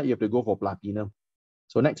 Yeah, you have to go for platinum.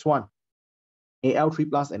 So next one, Al3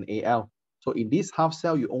 plus and Al. So in this half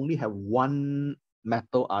cell, you only have 1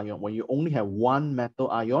 metal ion. When you only have 1 metal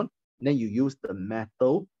ion, then you use the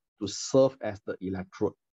metal to serve as the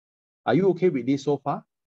electrode. Are you okay with this so far?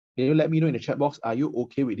 Can you let me know in the chat box, are you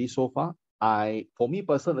okay with this so far? For me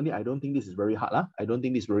personally, I don't think this is very hard. I don't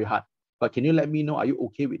think this is very hard. But can you let me know, are you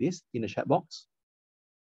okay with this in the chat box?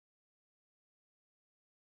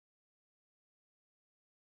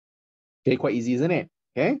 Okay, quite easy, isn't it?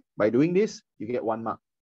 Okay, by doing this, you get 1 mark.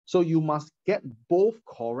 So you must get both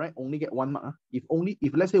correct, only get 1 mark. If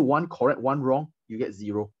let's say 1 correct, 1 wrong, you get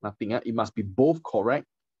 0, nothing. It must be both correct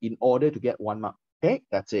in order to get 1 mark. Okay,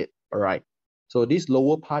 that's it. All right. So this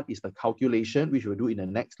lower part is the calculation, which we'll do in the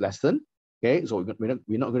next lesson. Okay, so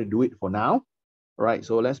we're not going to do it for now. All right,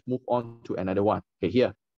 so let's move on to another one. Okay,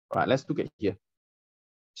 here. All right, let's look at here.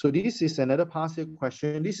 So this is another past year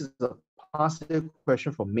question. This is a past year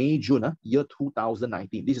question from May, June, year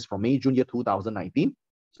 2019. This is from May, June, year 2019.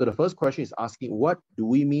 So the first question is asking, what do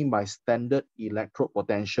we mean by standard electrode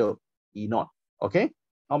potential, E naught? Okay,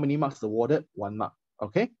 how many marks awarded? 1 mark.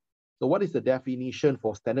 Okay, so what is the definition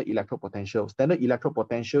for standard electrode potential? Standard electrode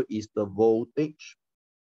potential is the voltage.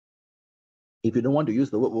 If you don't want to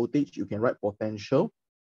use the word voltage, you can write potential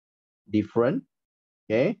difference.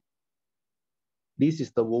 Okay, this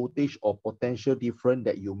is the voltage or potential difference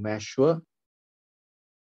that you measure,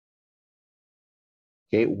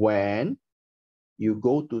 okay, when you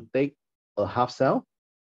go to take a half cell,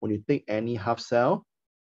 when you take any half cell,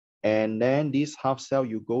 and then this half cell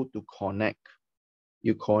you go to connect.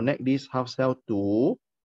 You connect this half cell to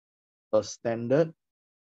a standard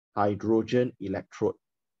hydrogen electrode.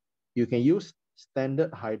 You can use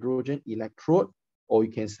standard hydrogen electrode, or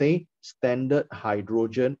you can say standard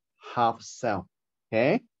hydrogen half cell,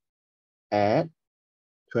 okay, at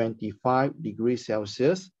 25 degrees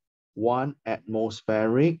Celsius, 1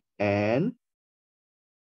 atmospheric, and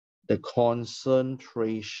the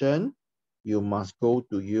concentration, you must go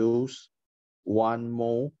to use 1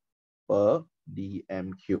 mole per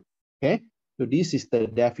dm cube. Okay, so this is the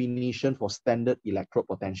definition for standard electrode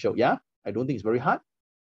potential. Yeah, I don't think it's very hard.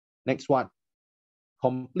 Next one,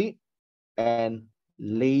 complete and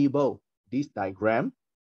label this diagram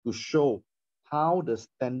to show how the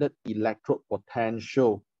standard electrode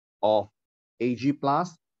potential of Ag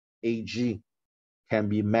plus Ag can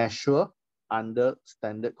be measured under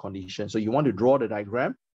standard conditions. So you want to draw the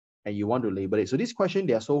diagram and you want to label it. So this question,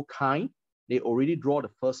 they are so kind, they already draw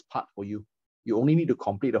the first part for you. You only need to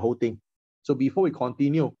complete the whole thing. So before we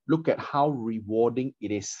continue, look at how rewarding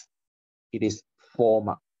it is. It is 4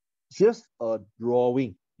 marks. Just a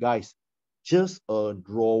drawing, guys, just a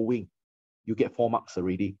drawing. You get 4 marks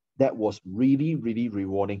already. That was really, really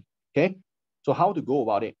rewarding. Okay, so how to go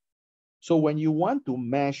about it? So when you want to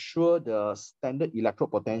measure the standard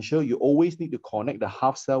electrode potential, you always need to connect the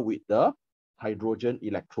half cell with the hydrogen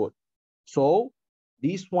electrode. So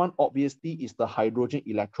this one obviously is the hydrogen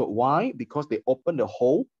electrode. Why? Because they open the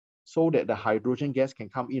hole so that the hydrogen gas can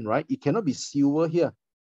come in, right? It cannot be silver here.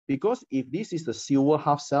 Because if this is the silver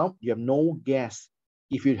half cell, you have no gas.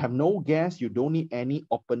 If you have no gas, you don't need any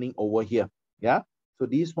opening over here. Yeah. So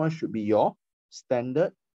this one should be your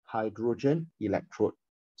standard hydrogen electrode.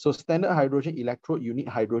 So standard hydrogen electrode, you need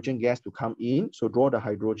hydrogen gas to come in. So draw the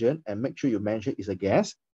hydrogen and make sure you mention it's a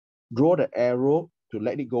gas. Draw the arrow to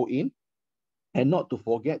let it go in. And not to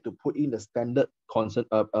forget to put in the standard constant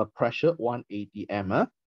pressure, 1 atm.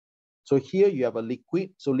 So here you have a liquid.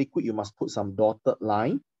 So liquid, you must put some dotted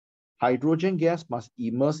line. Hydrogen gas must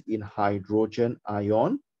immerse in hydrogen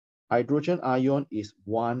ion. Hydrogen ion is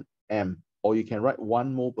 1 m, or you can write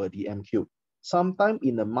 1 mole per dm cube. Sometime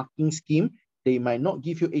in the marking scheme, they might not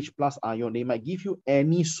give you H plus ion. They might give you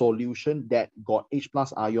any solution that got H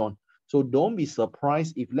plus ion. So don't be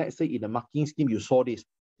surprised if, let's say, in the marking scheme, you saw this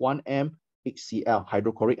 1 m HCl,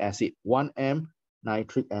 hydrochloric acid, 1 m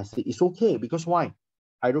nitric acid. It's okay, because why?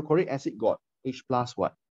 Hydrochloric acid got H plus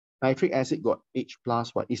what? Nitric acid got H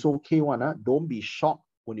plus what? It's okay one. Don't be shocked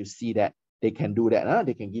when you see that. They can do that.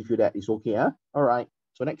 They can give you that. It's okay. All right.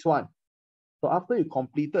 So next one. So after you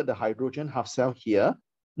completed the hydrogen half cell here,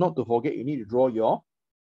 not to forget, you need to draw your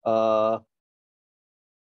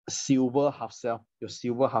silver half cell. Your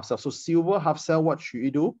silver half cell. So silver half cell, what should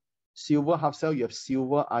you do? Silver half cell, you have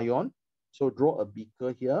silver ion. So draw a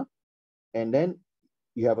beaker here. And then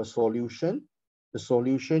you have a solution. The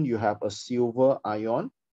solution, you have a silver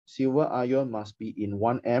ion. Silver ion must be in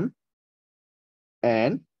 1 m.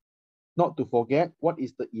 And not to forget, what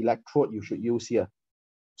is the electrode you should use here?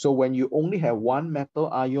 So when you only have 1 metal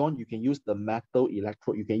ion, you can use the metal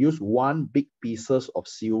electrode. You can use 1 big pieces of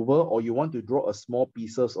silver, or you want to draw a small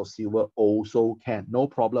pieces of silver, also can. No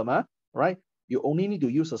problem, right? You only need to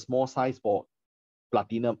use a small size for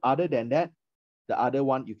platinum. Other than that, the other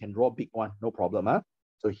one, you can draw big one, no problem.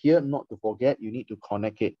 So here, not to forget, you need to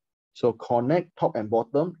connect it. So connect top and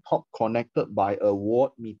bottom, top connected by a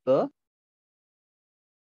wattmeter.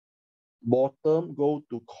 Bottom go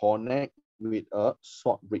to connect with a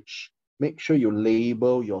salt bridge. Make sure you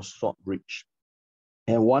label your salt bridge.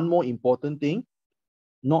 And one more important thing,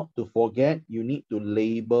 not to forget, you need to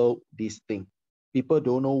label this thing. People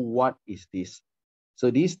don't know what is this.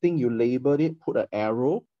 So this thing, you label it, put an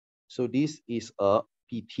arrow. So this is a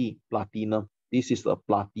PT, platinum. This is a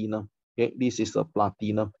platinum. Okay, this is a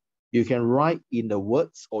platinum. You can write in the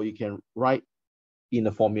words or you can write in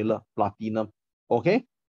the formula, platinum. Okay?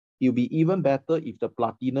 It'll be even better if the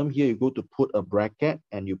platinum here, you go to put a bracket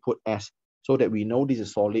and you put S so that we know this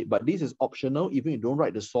is solid. But this is optional. Even if you don't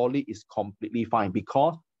write the solid, it's completely fine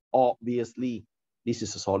because obviously this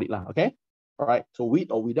is a solid lah. Okay? All right. So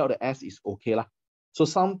with or without the S is okay lah. So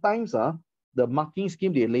sometimes the marking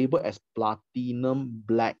scheme they label as platinum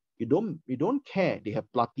black. You don't care. They have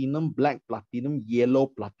platinum black, platinum yellow,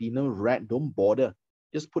 platinum red. Don't bother.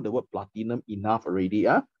 Just put the word platinum enough already.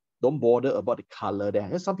 Don't bother about the color there.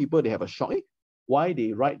 And some people, they have a shock. Why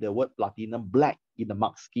they write the word platinum black in the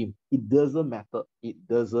mark scheme? It doesn't matter. It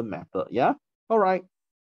doesn't matter. Yeah. All right.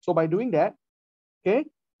 So by doing that, okay,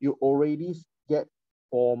 you already get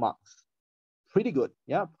 4 marks. Pretty good.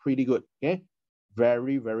 Yeah. Pretty good. Okay.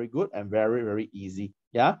 Very, very good and very, very easy.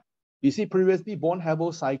 Yeah. You see, previously,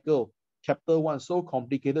 Born-Haber cycle, chapter 1, so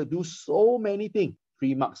complicated, do so many things.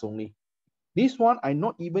 3 marks only. This one, I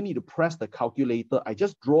not even need to press the calculator. I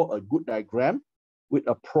just draw a good diagram with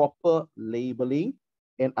a proper labeling,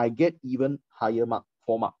 and I get even higher mark,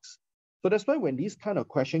 4 marks. So that's why when this kind of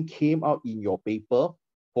question came out in your paper,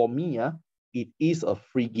 for me, it is a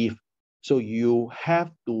free gift. So you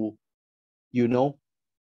have to,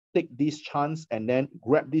 take this chance and then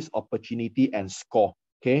grab this opportunity and score.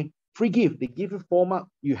 Okay, free gift. They give you 4 marks.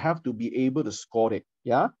 You have to be able to score it.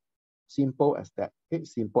 Yeah, simple as that. Okay,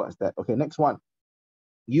 simple as that. Okay, next one.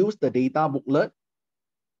 Use the data booklet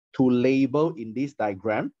to label in this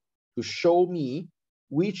diagram to show me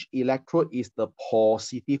which electrode is the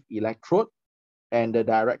positive electrode and the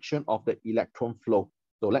direction of the electron flow.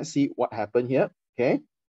 So let's see what happened here. Okay.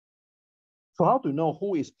 So how to know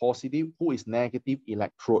who is positive, who is negative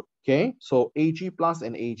electrode? Okay. So Ag plus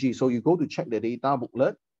and Ag. So you go to check the data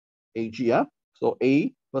booklet. Ag, yeah. So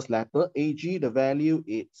A, first letter, Ag, the value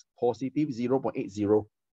is positive 0.80.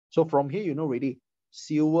 So from here, you know already,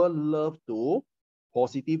 silver love to,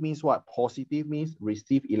 positive means what? Positive means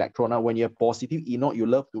receive electron. Now, when you have positive anode, you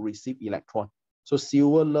love to receive electron. So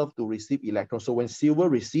silver love to receive electron. So when silver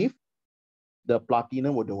receive, the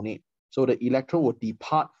platinum will donate. So the electron will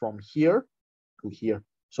depart from here to here.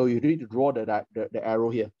 So you need to draw the arrow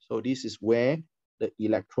here. So this is where the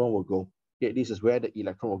electron will go. Okay, this is where the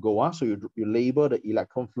electron will go. So you label the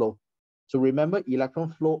electron flow. So remember,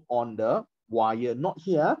 electron flow on the wire, not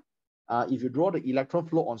here. If you draw the electron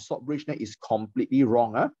flow on salt bridge net, is completely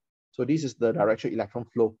wrong. So this is the direction electron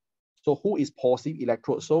flow. So who is positive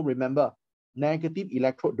electrode? So remember, negative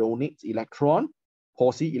electrode donates electron,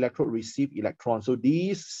 positive electrode receive electron. So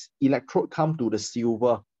these electrode come to the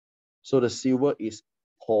silver. So the silver is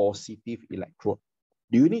positive electrode.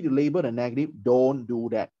 Do you need to label the negative? Don't do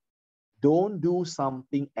that. Don't do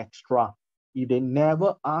something extra. If they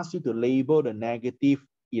never ask you to label the negative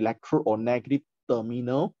electrode or negative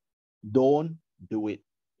terminal, don't do it.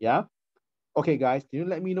 Yeah? Okay, guys, can you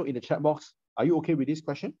let me know in the chat box? Are you okay with this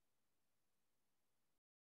question?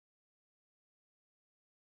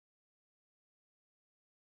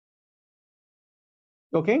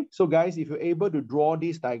 Okay, so guys, if you're able to draw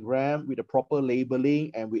this diagram with the proper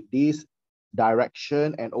labeling and with this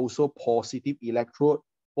direction and also positive electrode,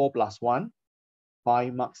 4 plus 1,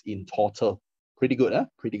 5 marks in total. Pretty good, huh?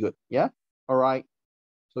 Pretty good. Yeah. All right.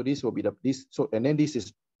 So this will be and then this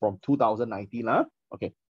is from 2019.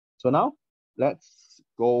 Okay. So now let's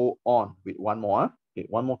go on with one more. Okay,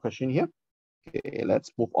 one more question here. Okay, let's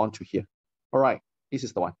move on to here. All right. This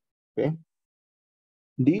is the one. Okay.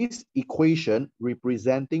 This equation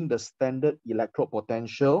representing the standard electrode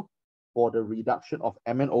potential for the reduction of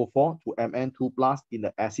MnO4 to Mn2 plus in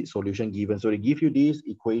the acid solution given. So they give you this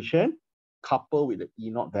equation coupled with the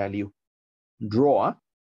E0 value. Draw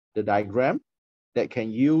the diagram that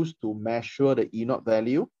can use to measure the E0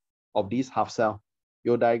 value of this half cell.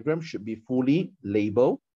 Your diagram should be fully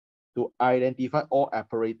labeled to identify all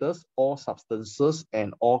apparatus, all substances,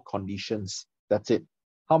 and all conditions. That's it.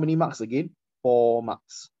 How many marks again? 4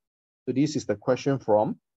 marks. So this is the question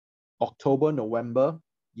from October, November,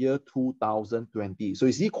 year 2020. So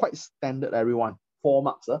you see, quite standard, everyone. 4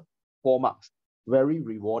 marks, 4 marks. Very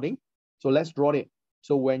rewarding. So let's draw it.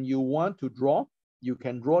 So when you want to draw, you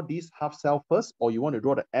can draw this half cell first, or you want to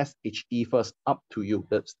draw the SHE first, up to you.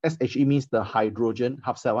 The SHE means the hydrogen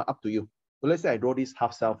half cell, up to you. So let's say I draw this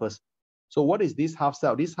half cell first. So what is this half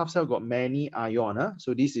cell? This half cell got many ion.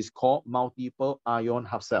 So this is called multiple ion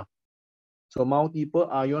half cell. So multiple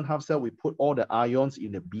ion half cell, we put all the ions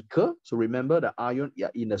in the beaker. So remember the ion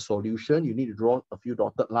in the solution, you need to draw a few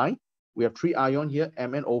dotted lines. We have 3 ion here,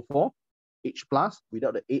 MnO4, H plus,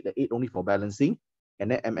 without the 8 only for balancing,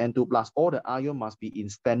 and then Mn2 plus. All the ion must be in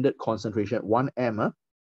standard concentration, 1 m.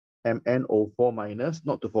 MnO4 minus,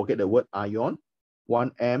 not to forget the word ion,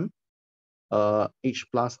 1M H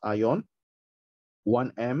plus ion,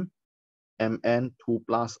 1M Mn2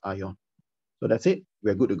 plus ion. So that's it.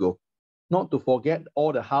 We're good to go. Not to forget,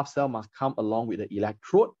 all the half cell must come along with the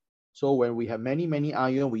electrode. So when we have many, many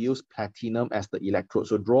ion, we use platinum as the electrode.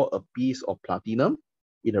 So draw a piece of platinum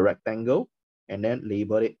in a rectangle and then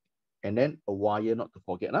label it. And then a wire, not to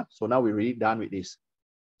forget. So now we're really done with this.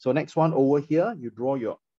 So next one over here, you draw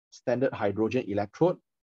your standard hydrogen electrode.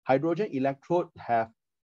 Hydrogen electrode have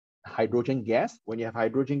hydrogen gas. When you have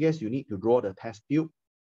hydrogen gas, you need to draw the test tube,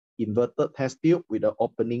 inverted test tube with an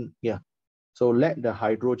opening here. So let the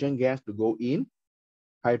hydrogen gas to go in.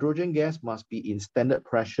 Hydrogen gas must be in standard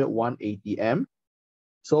pressure 1 atm.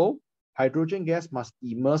 So hydrogen gas must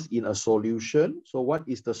immerse in a solution. So what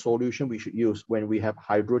is the solution we should use? When we have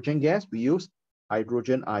hydrogen gas, we use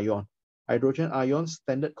hydrogen ion. Hydrogen ion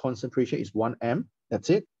standard concentration is 1M. That's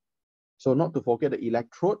it. So not to forget the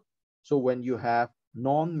electrode. So when you have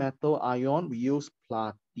non-metal ion, we use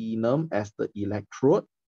platinum as the electrode.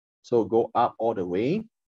 So go up all the way,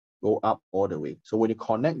 go up all the way. So when you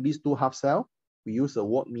connect these two half cells, we use a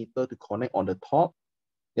voltmeter to connect on the top.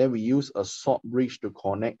 Then we use a salt bridge to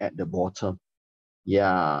connect at the bottom.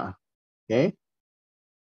 Yeah, okay.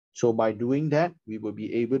 So by doing that, we will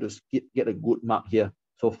be able to get a good mark here.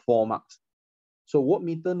 So 4 marks. So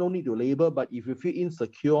voltmeter, no need to label, but if you feel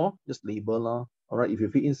insecure, just label. All right, if you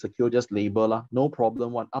feel insecure, just label. No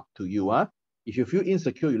problem, one up to you. If you feel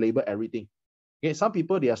insecure, you label everything. Okay, some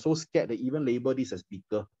people, they are so scared they even label this as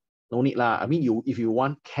beaker. No need lah. I mean, if you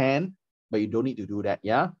want, can, but you don't need to do that,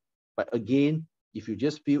 yeah? But again, if you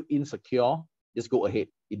just feel insecure, just go ahead.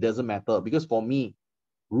 It doesn't matter. Because for me,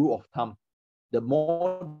 rule of thumb, the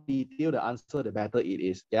more detailed the answer, the better it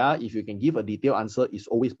is. Yeah, if you can give a detailed answer, it's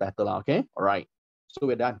always better, okay? All right, so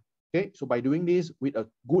we're done. Okay, so by doing this with a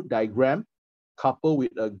good diagram, coupled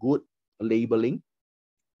with a good labeling,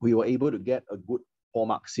 we were able to get a good 4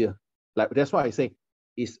 marks here. Like, that's why I say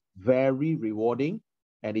it's very rewarding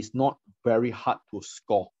and it's not very hard to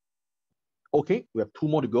score. Okay, we have 2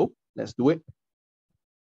 more to go. Let's do it.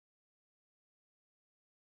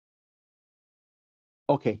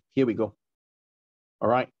 Okay, here we go. All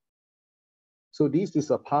right. So this is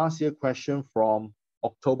a past year question from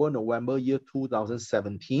October, November year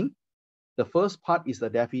 2017. The first part is the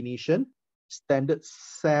definition, standard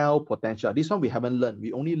cell potential. This one we haven't learned.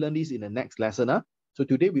 We only learn this in the next lesson. So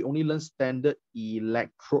today we only learn standard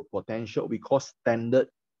electrode potential. We call standard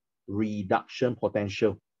reduction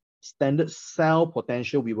potential. Standard cell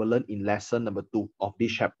potential we will learn in lesson number 2 of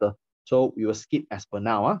this chapter. So we will skip as per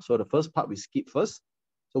now. So the first part we skip first.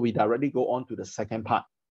 So we directly go on to the second part.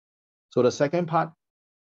 So the second part,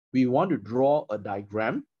 we want to draw a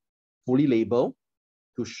diagram, fully labeled,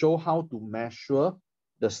 to show how to measure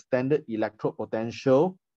the standard electrode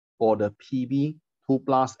potential for the PB2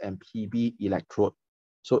 plus and PB electrode.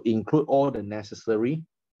 So include all the necessary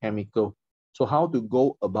chemical. So how to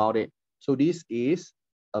go about it? So this is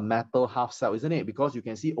a metal half cell, isn't it? Because you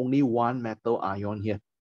can see only one metal ion here.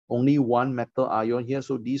 Only one metal ion here.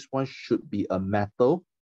 So this one should be a metal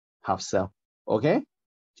half cell. Okay?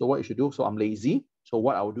 So what you should do, so I'm lazy. So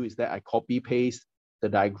what I will do is that I copy paste the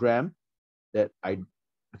diagram that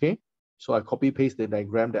okay? So I copy paste the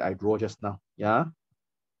diagram that I draw just now. Yeah?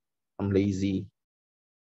 I'm lazy.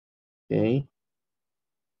 Okay?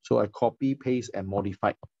 So I copy, paste, and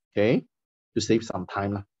modify. Okay? To save some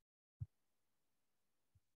time.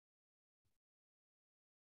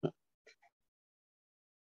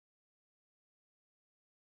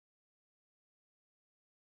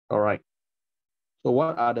 All right. So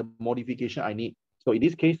what are the modification I need? So in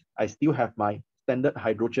this case, I still have my standard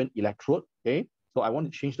hydrogen electrode. Okay? So I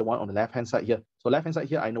want to change the one on the left-hand side here. So left-hand side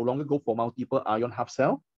here, I no longer go for multiple ion half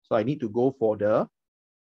cell. So I need to go for the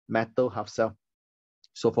metal half cell.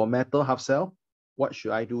 So for metal half cell, what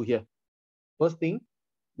should I do here? First thing,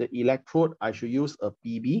 the electrode, I should use a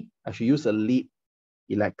PB. I should use a lead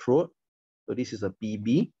electrode. So this is a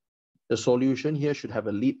PB. The solution here should have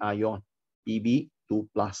a lead ion, PB2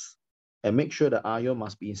 plus. And make sure the ion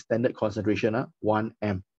must be in standard concentration,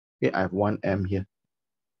 1M. Okay, I have 1M here.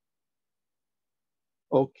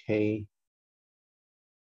 Okay.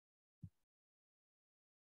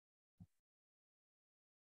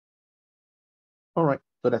 All right,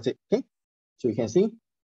 so that's it. Okay, so you can see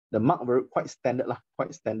the mark very quite standard,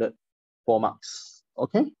 quite standard, 4 marks.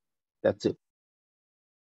 Okay, that's it.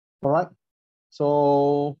 All right,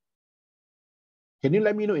 so can you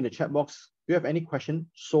let me know in the chat box, do you have any question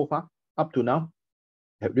so far up to now?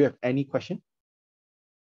 Do you have any question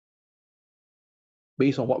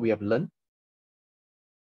based on what we have learned?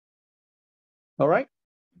 All right,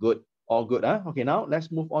 Good. All good. Huh? Okay, now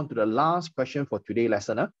let's move on to the last question for today's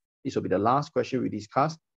lesson. Huh? This will be the last question we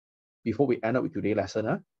discuss before we end up with today's lesson.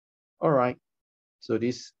 Huh? All right. So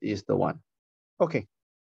this is the one. Okay,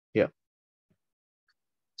 here.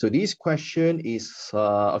 So this question is,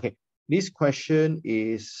 okay, this question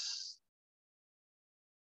is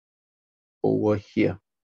over here.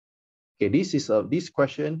 Okay, this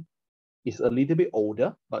question is a little bit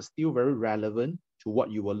older, but still very relevant to what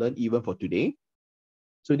you will learn even for today.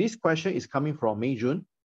 So this question is coming from May, June.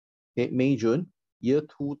 Okay, May, June, year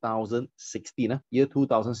 2016. Year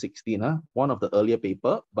 2016, one of the earlier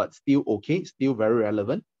paper, but still okay, still very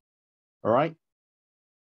relevant. All right.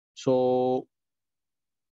 So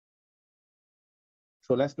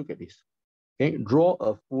let's look at this. Okay, draw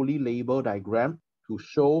a fully labeled diagram to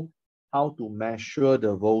show how to measure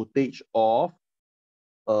the voltage of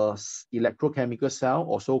a electrochemical cell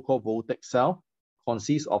or so-called voltaic cell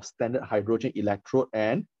consists of standard hydrogen electrode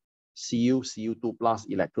and Cu2 plus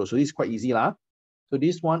electrode. So this is quite easy lah. So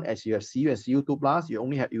this one, as you have Cu and Cu2 plus, you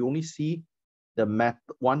only see the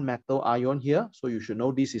one metal ion here. So you should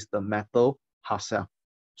know this is the metal half cell.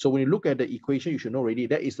 So when you look at the equation, you should know already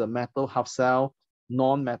that is a metal half cell,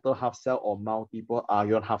 non-metal half cell, or multiple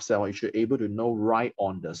ion half cell. You should be able to know right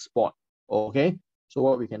on the spot. Okay. So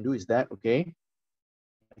what we can do is that, okay,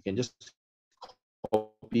 I can just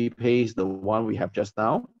copy paste the one we have just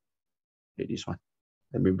now. Okay, this one.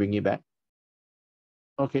 Let me bring it back.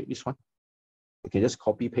 Okay, this one. We can just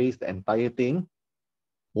copy paste the entire thing,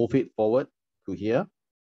 move it forward to here.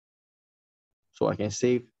 So I can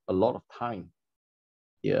save a lot of time.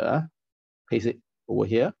 Here, paste it over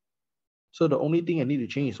here. So the only thing I need to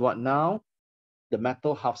change is what now? The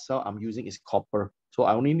metal half cell I'm using is copper. So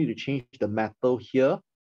I only need to change the metal here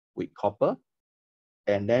with copper,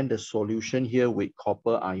 and then the solution here with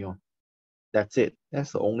copper ion. That's it.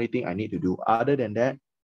 That's the only thing I need to do. Other than that,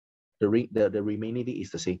 the remaining thing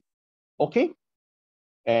is the same. Okay.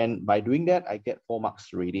 And by doing that, I get 4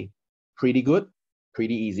 marks already. Pretty good,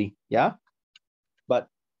 pretty easy. Yeah. But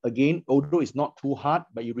again, although it's not too hard,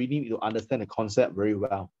 but you really need to understand the concept very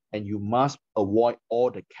well. And you must avoid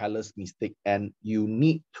all the careless mistake. And you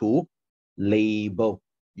need to label.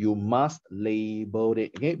 You must label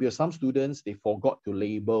it. Okay, because some students, they forgot to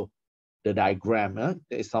label the diagram. That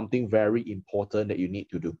is something very important that you need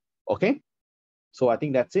to do. Okay, so I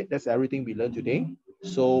think that's it. That's everything we learned today.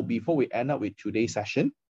 So before we end up with today's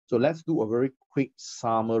session, so let's do a very quick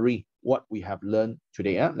summary what we have learned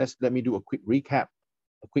today. Let me do a quick recap,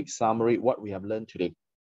 a quick summary what we have learned today.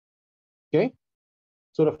 Okay,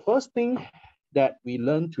 so the first thing that we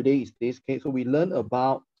learned today is this. Okay, so we learned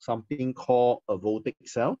about something called a voltaic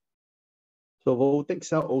cell. So voltaic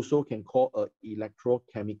cell also can call a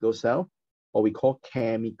electrochemical cell, or we call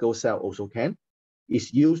chemical cell also can.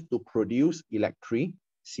 It's used to produce electricity.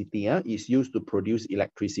 It's used to produce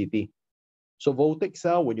electricity. So voltaic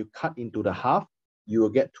cell, when you cut into the half, you will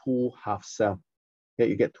get 2 half cell. Okay,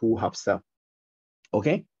 you get 2 half cell.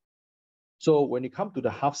 Okay. So when you come to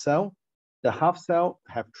the half cell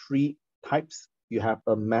have 3 types. You have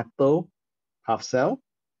a metal half cell,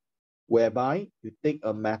 whereby you take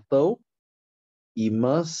a metal,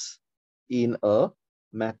 immerse in a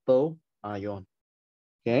metal ion.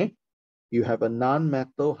 Okay. You have a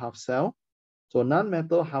non-metal half cell. So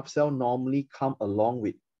non-metal half cell normally come along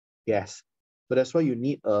with gas. So that's why you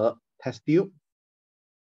need a test tube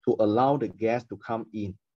to allow the gas to come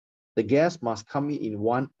in. The gas must come in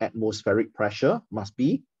 1 atmospheric pressure, must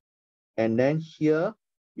be. And then here,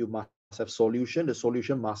 you must have solution. The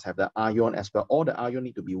solution must have the ion as well. All the ion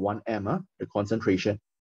need to be 1 m, the concentration.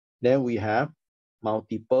 Then we have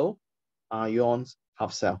multiple ions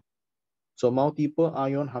half cell. So multiple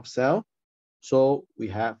ion half cell. So we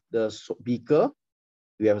have the beaker,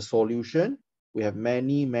 we have a solution, we have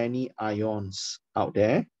many, many ions out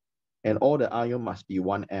there, and all the ion must be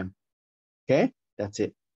 1 m. Okay, that's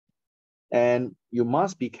it. And you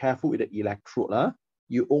must be careful with the electrode.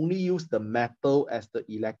 You only use the metal as the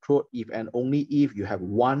electrode if and only if you have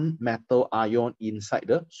 1 metal ion inside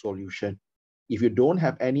the solution. If you don't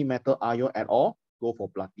have any metal ion at all, go for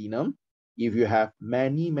platinum. If you have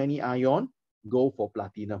many, many ion, go for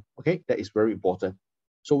platinum. Okay, that is very important.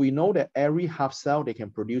 So we know that every half cell, they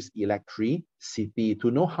can produce electricity.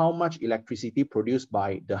 To know how much electricity produced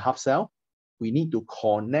by the half cell, we need to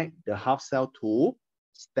connect the half cell to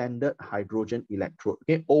standard hydrogen electrode.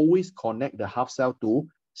 Okay, always connect the half cell to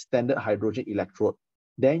standard hydrogen electrode.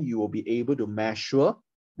 Then you will be able to measure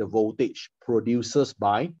the voltage produced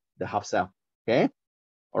by the half cell. Okay,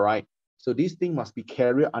 all right. So this thing must be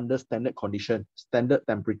carried under standard condition, standard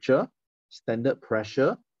temperature, standard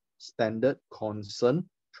pressure, standard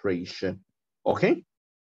concentration. Okay,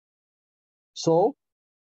 So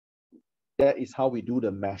that is how we do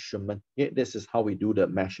the measurement. Okay, this is how we do the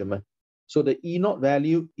measurement. So the E naught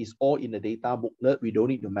value is all in the data booklet. We don't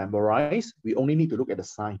need to memorize. We only need to look at the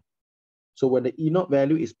sign. So when the E naught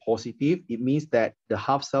value is positive, it means that the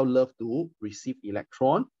half cell love to receive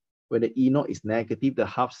electron. When the E naught is negative, the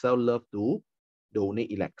half cell love to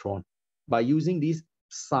donate electron. By using this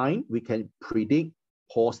sign, we can predict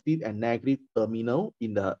positive and negative terminal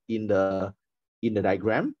in the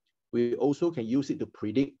diagram. We also can use it to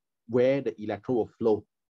predict where the electron will flow,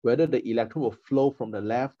 whether the electron will flow from the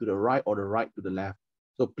left to the right or the right to the left.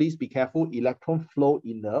 So please be careful, electron flow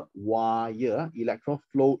in the wire, electron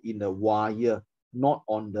flow in the wire, not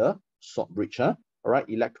on the salt bridge. All right,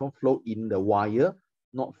 electron flow in the wire,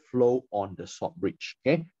 not flow on the salt bridge.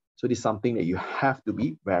 Okay, so this is something that you have to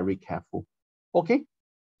be very careful. Okay,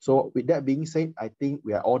 so with that being said, I think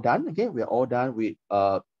we are all done. Okay, we are all done with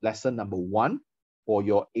lesson number 1 for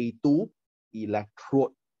your A2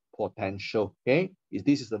 electrode potential. Okay,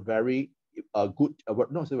 this is a very good,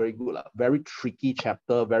 not so very good, very tricky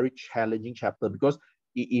chapter, very challenging chapter because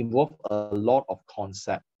it involves a lot of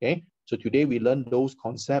concept. Okay, so today we learned those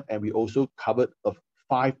concepts and we also covered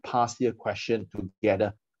 5 past year questions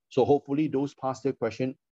together. So hopefully those past year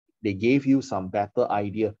questions, they gave you some better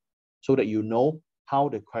idea so that you know how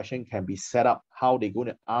the question can be set up, how they're going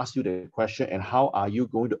to ask you the question, and how are you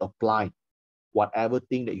going to apply whatever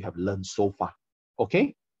thing that you have learned so far.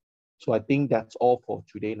 Okay? So I think that's all for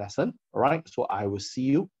today's lesson. All right. So I will see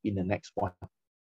you in the next one.